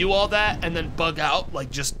just do all that and then bug out,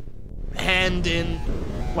 like just hand in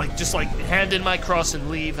my cross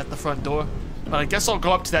and leave at the front door. But I guess I'll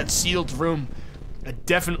go up to that sealed room and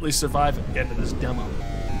definitely survive at the end of this demo.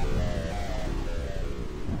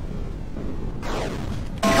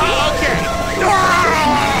 Oh, okay.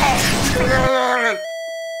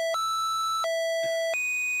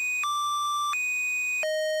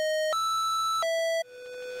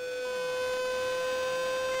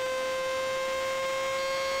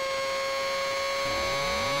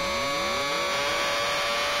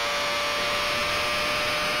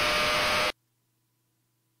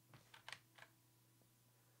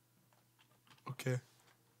 Okay.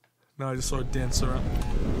 Now I just sort of dance around.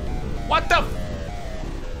 What the?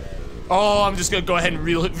 Oh, I'm just gonna go ahead and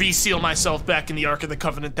reseal myself back in the Ark of the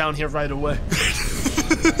Covenant down here right away.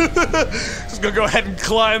 Just gonna go ahead and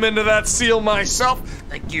climb into that seal myself.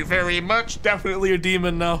 Thank you very much. Definitely a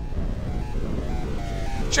demon now.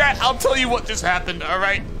 Chat, I'll tell you what just happened,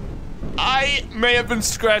 alright? I may have been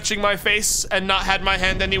scratching my face and not had my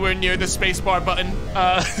hand anywhere near the spacebar button.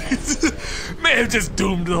 May have just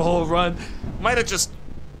doomed the whole run. Might have just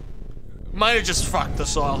fucked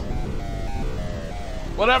us all.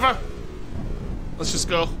 Whatever. Let's just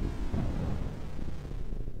go.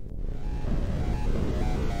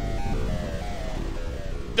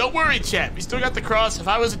 Don't worry, chat. We still got the cross. If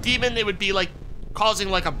I was a demon, it would be like causing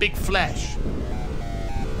like a big flash.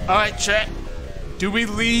 Alright, chat. Do we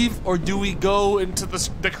leave or do we go into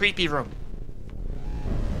the creepy room?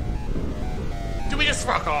 Do we just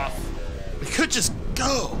fuck off? We could just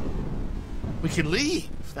go. We can leave.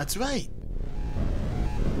 That's right.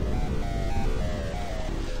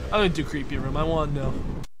 I'm gonna do creepy room. I want to know.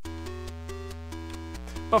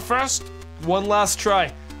 But first, one last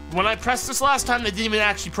try. When I pressed this last time, they didn't even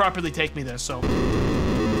actually properly take me there, so.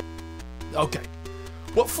 Okay.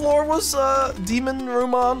 What floor was demon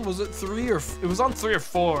room on? Was it 3 or it was on 3 or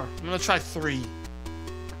 4? I'm gonna try 3.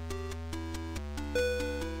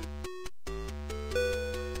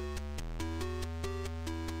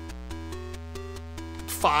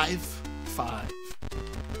 Five.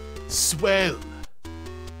 Swell.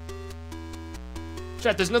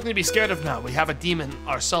 Chat, there's nothing to be scared of now. We have a demon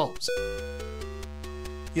ourselves.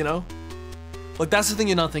 You know? Like, that's the thing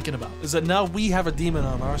you're not thinking about, is that now we have a demon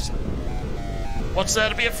on our side. What's there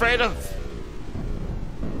to be afraid of?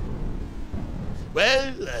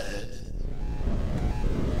 Well,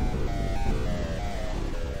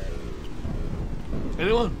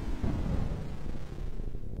 Anyone?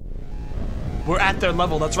 We're at their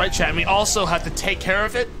level, that's right, chat. And we also have to take care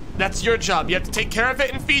of it. That's your job. You have to take care of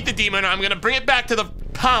it and feed the demon, or I'm gonna bring it back to the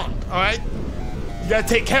pound, alright? You gotta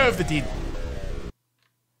take care of the demon.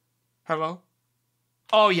 Hello?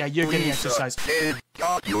 Oh yeah, you're getting exercise. Kid,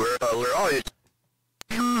 God, you're alright.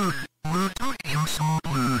 Good. What are you so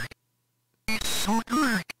good? It's so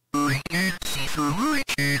dark. I can't see the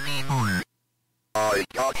light anymore. I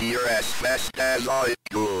got here as fast as I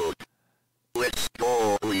could. Let's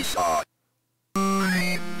go, Lisa.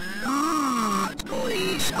 I'm not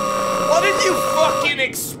Lisa. What did you fucking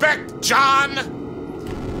expect,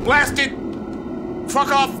 John? Blasted. Fuck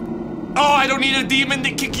off. Oh, I don't need a demon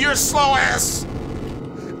to kick your slow ass.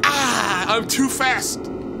 Ah, I'm too fast.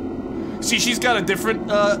 See, she's got a different,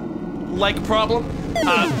 leg problem.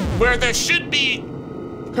 Where there should be...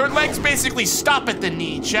 Her legs basically stop at the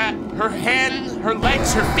knee, chat. Her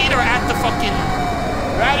legs, her feet are at the fucking...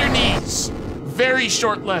 at her knees. Very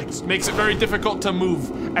short legs. Makes it very difficult to move.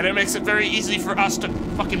 And it makes it very easy for us to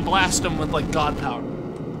fucking blast them with, like, god power.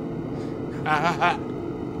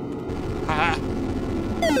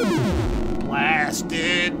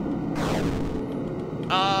 Blasted.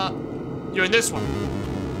 You're in this one.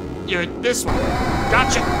 You're in this one.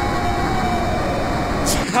 Gotcha.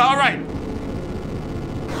 All right.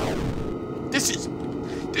 This is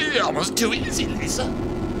almost too easy, Lisa.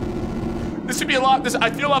 This would be a lot. I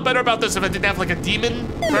feel a lot better about this if I didn't have like a demon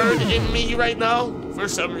bird in me right now for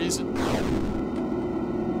some reason.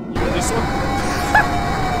 You're in this one.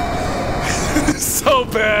 So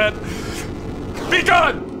bad. Be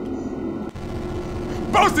gone.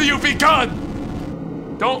 Both of you, be gone.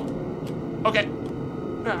 Don't. Okay.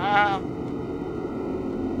 I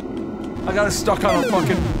got it stuck on a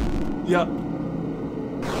fucking... Yeah.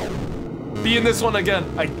 Be in this one again.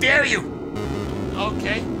 I dare you.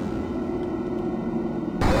 Okay.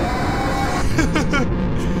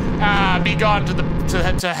 Be gone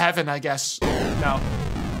to heaven, I guess. No.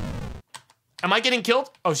 Am I getting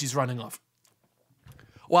killed? Oh, she's running off.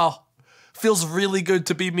 Wow. Feels really good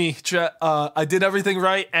to be me, chat. I did everything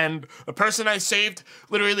right, and the person I saved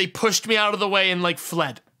literally pushed me out of the way and, like,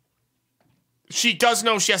 fled. She does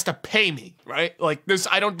know she has to pay me, right? like this,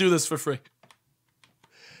 I don't do this for free.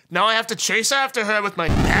 Now I have to chase after her with my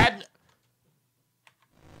dad.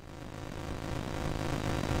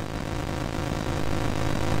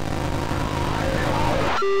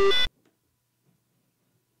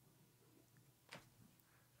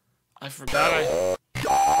 I forgot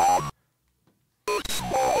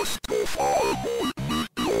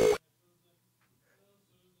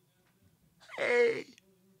Hey,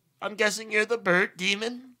 I'm guessing you're the bird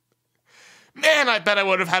demon? Man, I bet I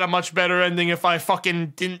would have had a much better ending if I fucking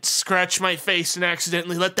didn't scratch my face and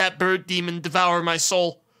accidentally let that bird demon devour my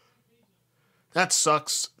soul. That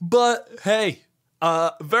sucks. But hey,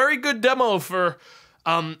 very good demo for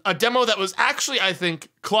a demo that was actually, I think,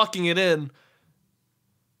 clocking it in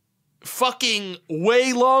fucking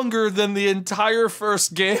way longer than the entire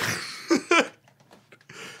first game.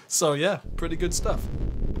 So yeah, pretty good stuff.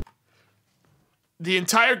 The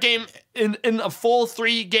entire game in a full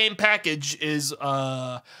 3-game package is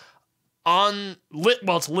well,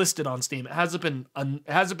 it's listed on Steam. It hasn't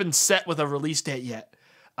been set with a release date yet.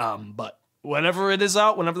 But whenever it is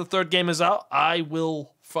out, whenever the 3rd game is out, I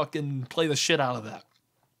will fucking play the shit out of that.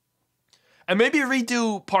 And maybe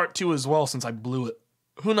redo part 2 as well, since I blew it.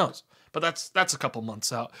 Who knows? But that's a couple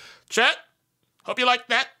months out. Chat, hope you liked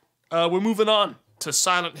that. We're moving on to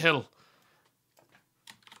Silent Hill.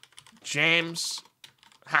 James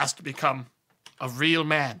has to become a real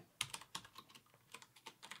man.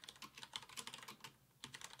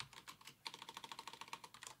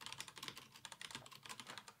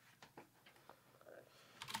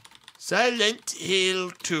 Silent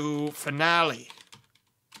Hill 2 finale.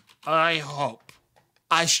 I hope.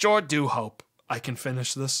 I sure do hope I can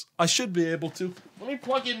finish this. I should be able to. Let me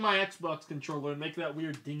plug in my Xbox controller and make that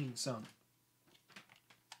weird dinging sound.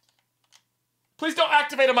 Please don't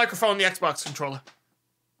activate a microphone on the Xbox controller.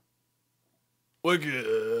 We're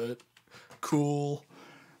good. Cool.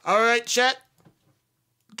 Alright, chat.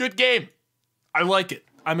 Good game. I like it.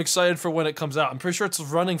 I'm excited for when it comes out. I'm pretty sure it's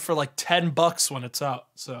running for like $10 when it's out,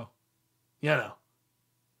 so you know.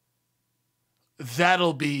 That's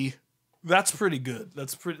pretty good.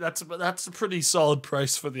 That's a pretty solid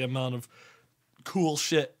price for the amount of cool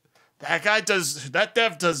shit. That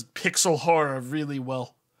dev does pixel horror really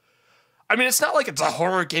well. I mean, it's not like it's a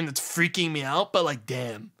horror game that's freaking me out, but like,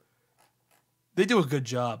 damn. They do a good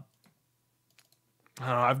job. I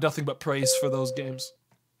don't know, I have nothing but praise for those games.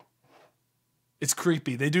 It's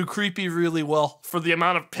creepy. They do creepy really well for the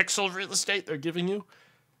amount of pixel real estate they're giving you.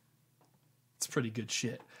 It's pretty good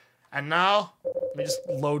shit. And now, let me just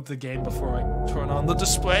load the game before I turn on the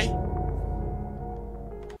display.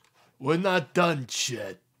 We're not done,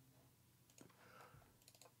 Chet.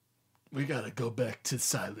 We gotta go back to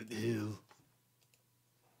Silent Hill.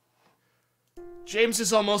 James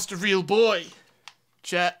is almost a real boy,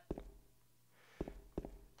 Chet.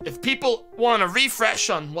 If people want a refresh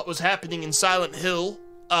on what was happening in Silent Hill,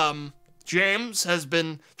 James has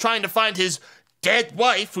been trying to find his dead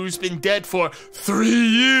wife, who's been dead for 3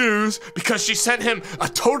 years, because she sent him a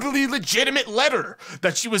totally legitimate letter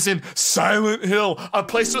that she was in Silent Hill, a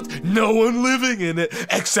place with no one living in it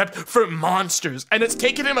except for monsters. And it's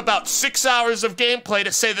taken him about 6 hours of gameplay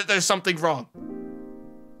to say that there's something wrong.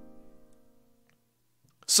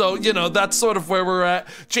 So, you know, that's sort of where we're at.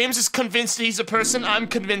 James is convinced he's a person. I'm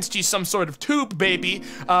convinced he's some sort of tube baby,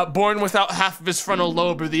 born without half of his frontal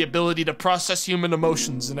lobe or the ability to process human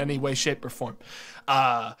emotions in any way, shape, or form.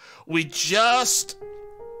 We just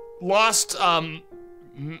lost,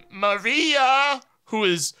 Maria,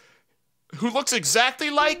 who looks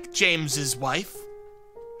exactly like James's wife.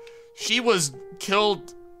 She was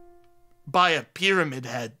killed by a pyramid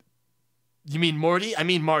head. You mean Morty? I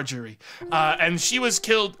mean Marjorie. And she was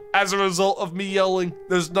killed as a result of me yelling,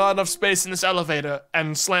 "There's not enough space in this elevator,"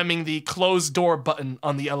 and slamming the closed door button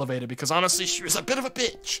on the elevator, because honestly, she was a bit of a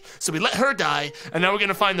bitch. So we let her die, and now we're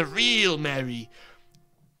gonna find the real Mary.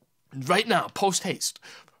 Right now, post haste.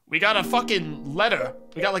 We got a fucking letter.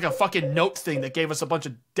 We got like a fucking note thing that gave us a bunch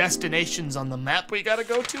of destinations on the map we gotta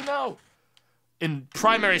go to now. In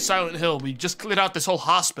primary Silent Hill, we just cleared out this whole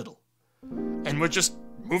hospital. And we're just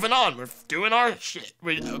moving on. We're doing our shit.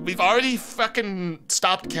 We've already fucking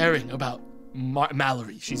stopped caring about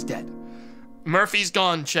Mallory. She's dead. Murphy's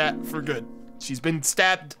gone, chat, for good. She's been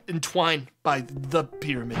stabbed and twined by the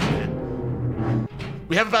pyramid man.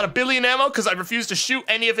 We have about 1 billion ammo because I refused to shoot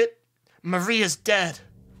any of it. Maria's dead.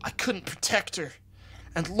 I couldn't protect her.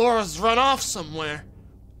 And Laura's run off somewhere.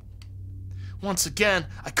 Once again,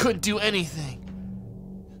 I couldn't do anything.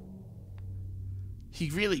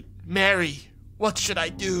 Mary, what should I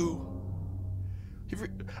do?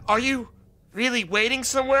 Are you really waiting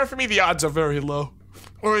somewhere for me? The odds are very low.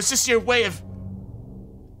 Or is this your way of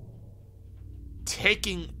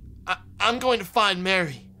taking... I'm going to find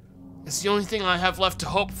Mary. It's the only thing I have left to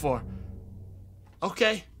hope for.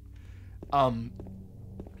 Okay.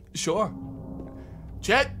 Sure.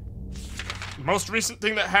 Chet, the most recent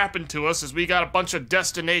thing that happened to us is we got a bunch of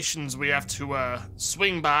destinations we have to,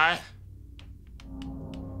 swing by.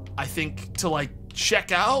 I think to, like,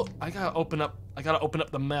 check out. I gotta open up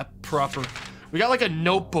the map proper. We got, like, a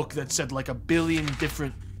notebook that said, like, 1 billion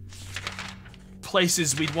different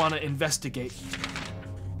places we'd want to investigate.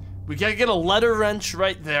 We gotta get a letter wrench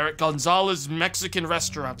right there at Gonzalez Mexican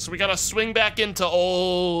restaurant. So we gotta swing back into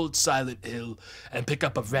old Silent Hill and pick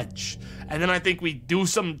up a wrench. And then I think we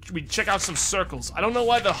check out some circles. I don't know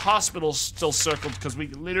why the hospital's still circled, because we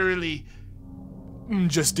literally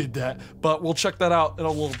just did that. But we'll check that out in a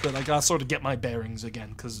little bit. I gotta sort of get my bearings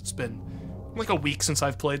again, because it's been like a week since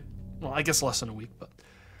I've played. Well, I guess less than a week, but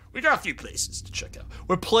we got a few places to check out.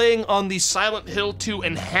 We're playing on the Silent Hill 2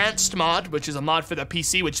 Enhanced mod, which is a mod for the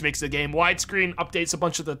PC, which makes the game widescreen, updates a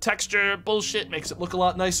bunch of the texture bullshit, makes it look a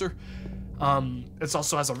lot nicer. It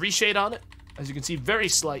also has a reshade on it. As you can see, very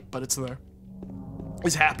slight, but it's there.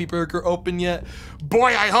 Is Happy Burger open yet?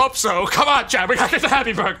 Boy, I hope so. Come on, Chad, we gotta get to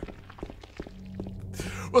Happy Burger.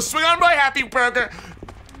 We'll swing on by Happy Burger.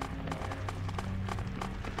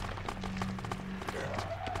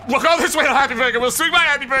 We'll go this way to Happy Burger. We'll swing by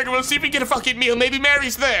Happy Burger. We'll see if we get a fucking meal. Maybe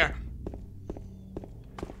Mary's there.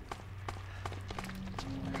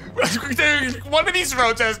 One of these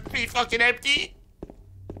roads has to be fucking empty.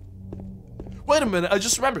 Wait a minute. I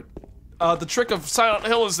just remembered. The trick of Silent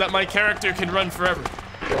Hill is that my character can run forever.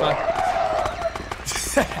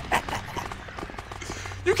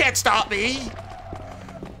 You can't stop me.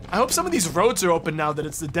 I hope some of these roads are open now that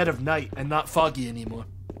it's the dead of night and not foggy anymore.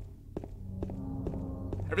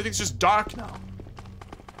 Everything's just dark now.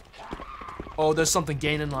 Oh, there's something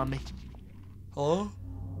gaining on me. Hello?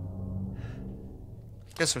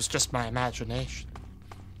 Guess it was just my imagination.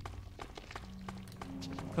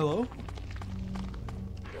 Hello?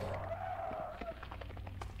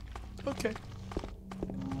 Okay.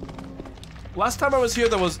 Last time I was here,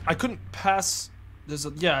 I couldn't pass.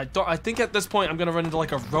 I think at this point I'm gonna run into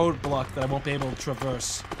like a roadblock that I won't be able to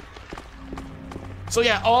traverse. So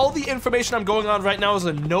yeah, all the information I'm going on right now is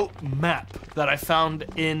a note map that I found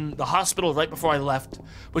in the hospital right before I left,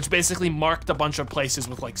 which basically marked a bunch of places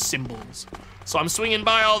with like symbols. So I'm swinging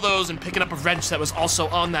by all those and picking up a wrench that was also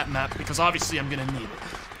on that map because obviously I'm gonna need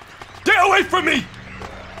it. Get away from me!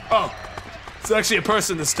 Oh, it's actually a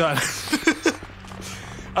person this time. I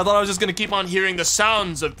thought I was just gonna keep on hearing the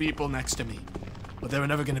sounds of people next to me, but there were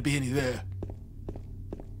never gonna be any there.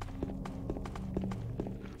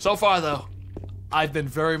 So far though, I've been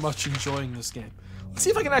very much enjoying this game. Let's see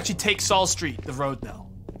if I can actually take Saul Street, the road now.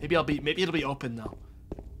 Maybe it'll be open now.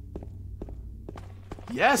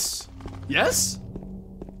 Yes. Yes?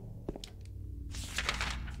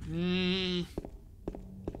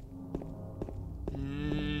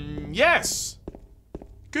 Yes.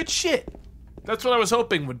 Good shit. That's what I was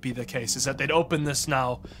hoping would be the case, is that they'd open this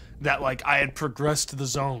now that, like, I had progressed the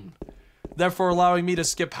zone. Therefore allowing me to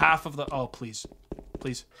skip half of the... Oh, please.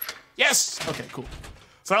 Please. Yes! Okay, cool.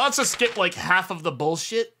 So now let's just skip, like, half of the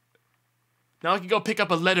bullshit. Now I can go pick up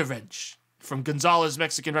a letter wrench from Gonzalez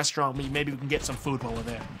Mexican Restaurant. Maybe we can get some food while we're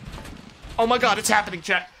there. Oh my god, it's happening,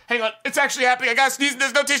 chat. Hang on, it's actually happening. I gotta sneeze and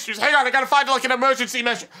there's no tissues. Hang on, I gotta find, like, an emergency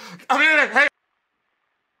measure. I'll be right back. Hang on.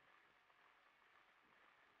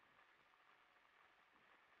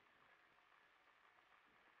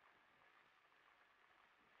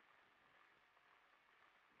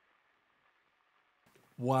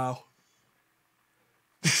 Wow.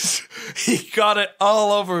 He got it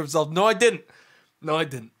all over himself. No, I didn't. No, I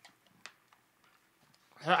didn't.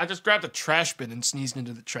 I just grabbed a trash bin and sneezed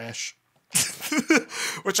into the trash.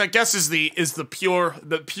 Which I guess is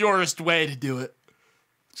the purest way to do it.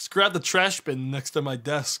 Just grab the trash bin next to my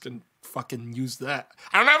desk and fucking use that.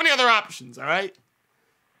 I don't have any other options, alright?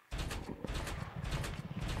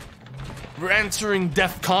 We're entering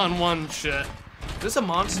DEFCON 1 shit. There's a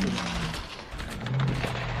monster.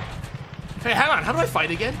 Hey, hang on, how do I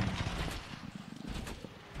fight again?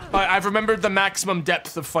 I've remembered the maximum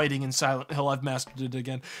depth of fighting in Silent Hill. I've mastered it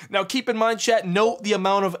again. Now, keep in mind, chat, note the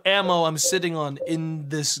amount of ammo I'm sitting on in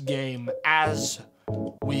this game as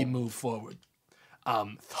we move forward.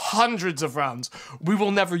 Hundreds of rounds. We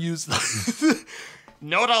will never use them.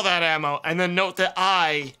 Note all that ammo, and then note that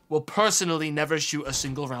I will personally never shoot a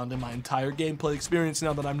single round in my entire gameplay experience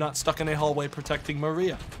now that I'm not stuck in a hallway protecting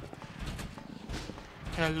Maria.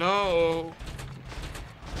 Hello?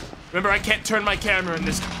 Remember, I can't turn my camera in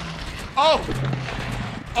this. Oh!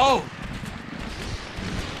 Oh!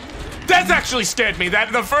 That's actually scared me.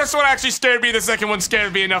 The first one actually scared me. The second one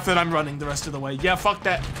scared me enough that I'm running the rest of the way. Yeah, fuck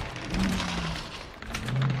that.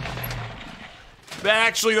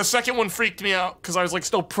 Actually, the second one freaked me out because I was like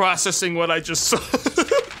still processing what I just saw.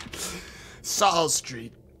 Saul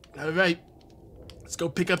Street. All right. Let's go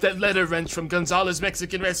pick up that letter wrench from Gonzalez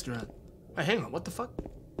Mexican Restaurant. Hey, hang on, what the fuck?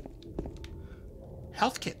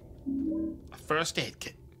 Health kit. A first aid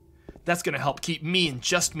kit. That's gonna help keep me and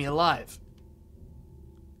just me alive.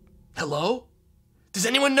 Hello? Does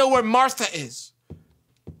anyone know where Martha is?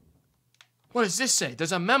 What does this say?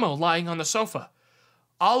 There's a memo lying on the sofa.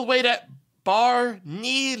 I'll wait at Bar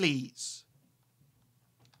Neely's.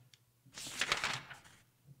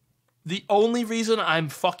 The only reason I'm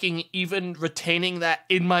fucking even retaining that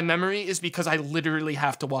in my memory is because I literally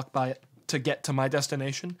have to walk by it to get to my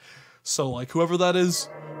destination. So, like, whoever that is,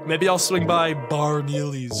 maybe I'll swing by Bar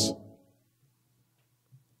Neely's.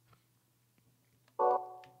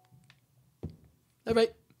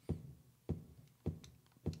 Alright.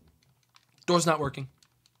 Door's not working.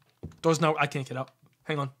 Door's not... I can't get out.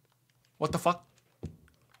 Hang on. What the fuck?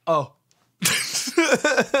 Oh.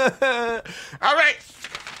 Alright.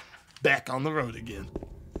 Back on the road again.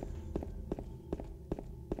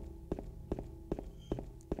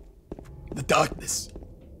 The darkness.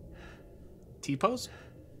 T-pose?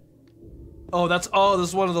 Oh, this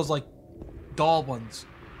is one of those, like, doll ones.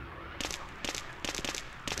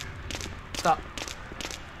 Stop.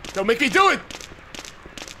 Don't make me do it!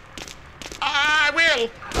 I will!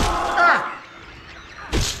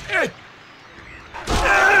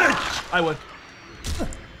 I would.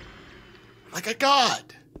 Like a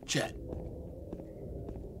god, Chet.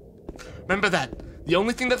 Remember that. The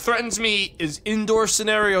only thing that threatens me is indoor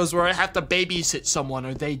scenarios where I have to babysit someone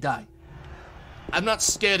or they die. I'm not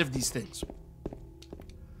scared of these things.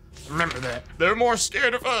 Remember that. They're more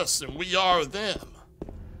scared of us than we are of them.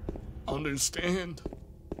 Understand?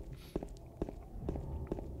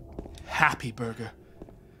 Happy Burger.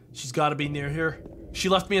 She's gotta be near here. She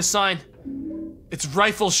left me a sign. It's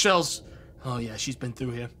rifle shells. Oh yeah, she's been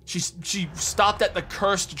through here. She stopped at the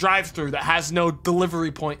cursed drive-thru that has no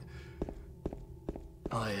delivery point.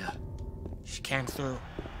 Oh yeah. She came through.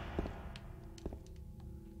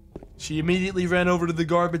 She immediately ran over to the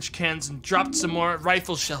garbage cans and dropped some more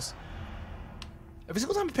rifle shells. Every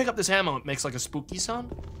single time I pick up this ammo, it makes like a spooky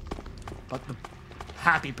sound. But the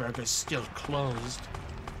Happy Burger's still closed.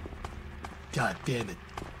 God damn it.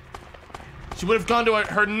 She would have gone to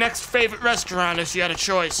her next favorite restaurant if she had a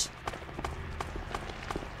choice.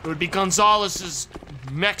 It would be Gonzalez's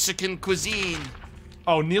Mexican cuisine.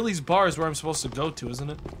 Oh, Neely's bar is where I'm supposed to go to, isn't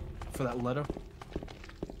it? For that letter.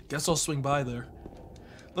 Guess I'll swing by there.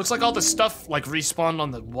 Looks like all the stuff like respawned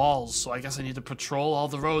on the walls, so I guess I need to patrol all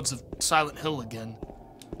the roads of Silent Hill again.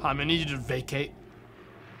 I'm gonna need you to vacate.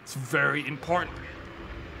 It's very important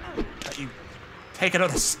that you take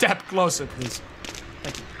another step closer, please.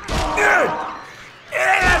 Thank you.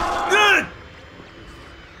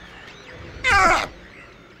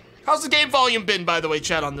 How's the game volume been, by the way,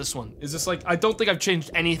 chat, on this one? Is this like, I don't think I've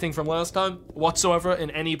changed anything from last time whatsoever in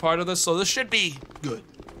any part of this, so this should be good.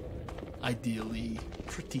 Ideally,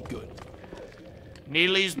 pretty good.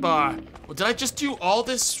 Neely's bar. Well, did I just do all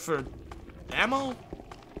this for ammo?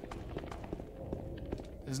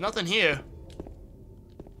 There's nothing here.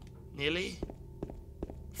 Neely?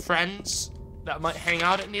 Friends that might hang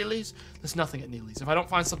out at Neely's? There's nothing at Neely's. If I don't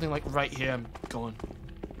find something like right here, I'm going.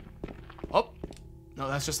 Oh. No,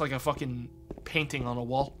 that's just like a fucking painting on a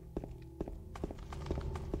wall.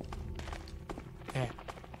 Okay.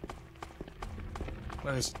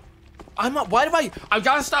 Where is... I'm not... Why do I've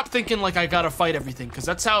got to stop thinking like I gotta fight everything, because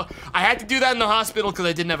that's how... I had to do that in the hospital because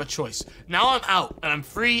I didn't have a choice. Now I'm out, and I'm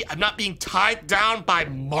free. I'm not being tied down by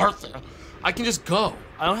Martha. I can just go.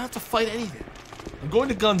 I don't have to fight anything. I'm going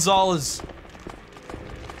to Gonzalez.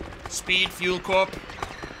 Speed Fuel Corp.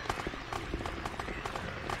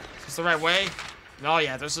 Is this the right way? Oh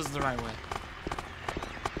yeah, this is the right way.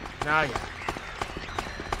 Oh yeah.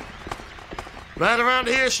 Right around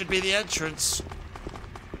here should be the entrance.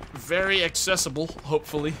 Very accessible,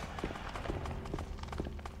 hopefully.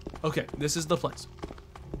 Okay, this is the place.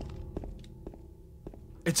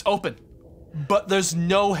 It's open, but there's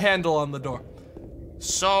no handle on the door.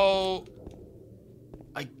 So,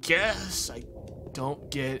 I guess I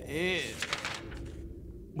don't get in.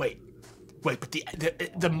 Wait, but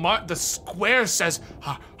the square says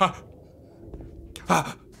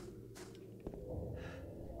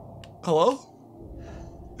Hello?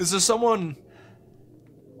 Is there someone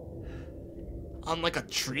on like a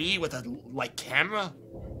tree with a like camera?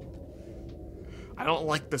 I don't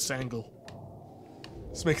like this angle.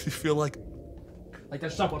 This makes me feel like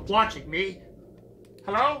there's someone watching me.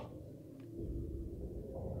 Hello?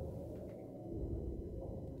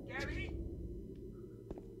 Gabby?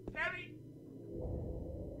 Gabby?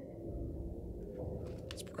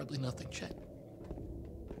 It's probably nothing, Chet.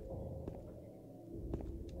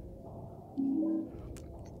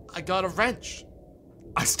 I got a wrench.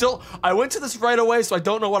 I went to this right away, so I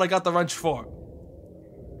don't know what I got the wrench for.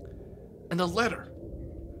 And a letter.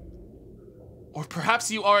 Or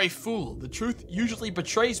perhaps you are a fool. The truth usually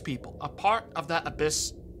betrays people. A part of that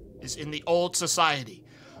abyss is in the old society.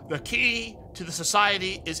 The key to the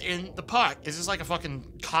society is in the park. Is this like a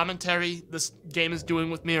fucking commentary this game is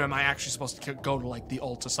doing with me, or am I actually supposed to go to like the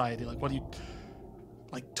old society? Like, what are you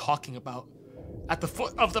like talking about? At the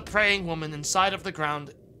foot of the praying woman, inside of the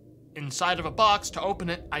ground, inside of a box, to open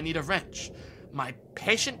it, I need a wrench. My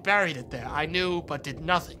patient buried it there. I knew, but did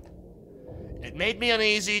nothing. It made me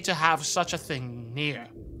uneasy to have such a thing near.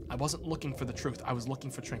 I wasn't looking for the truth. I was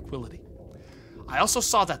looking for tranquility. I also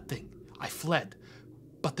saw that thing. I fled.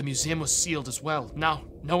 But the museum was sealed as well. Now,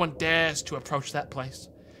 no one dares to approach that place.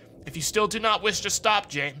 If you still do not wish to stop,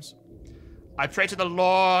 James, I pray to the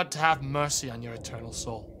Lord to have mercy on your eternal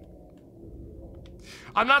soul.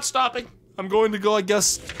 I'm not stopping. I'm going to go, I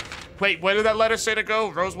guess. Wait, where did that letter say to go?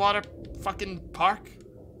 Rosewater fucking Park?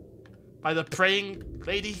 By the praying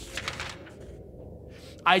lady?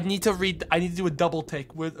 I need to do a double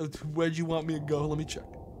take. Where'd you want me to go? Let me check.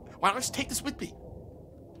 Why don't I just take this with me?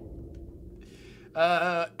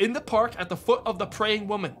 In the park at the foot of the praying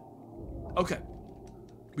woman. Okay.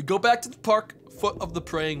 We go back to the park, foot of the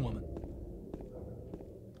praying woman.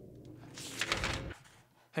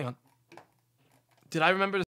 Hang on. Did I remember to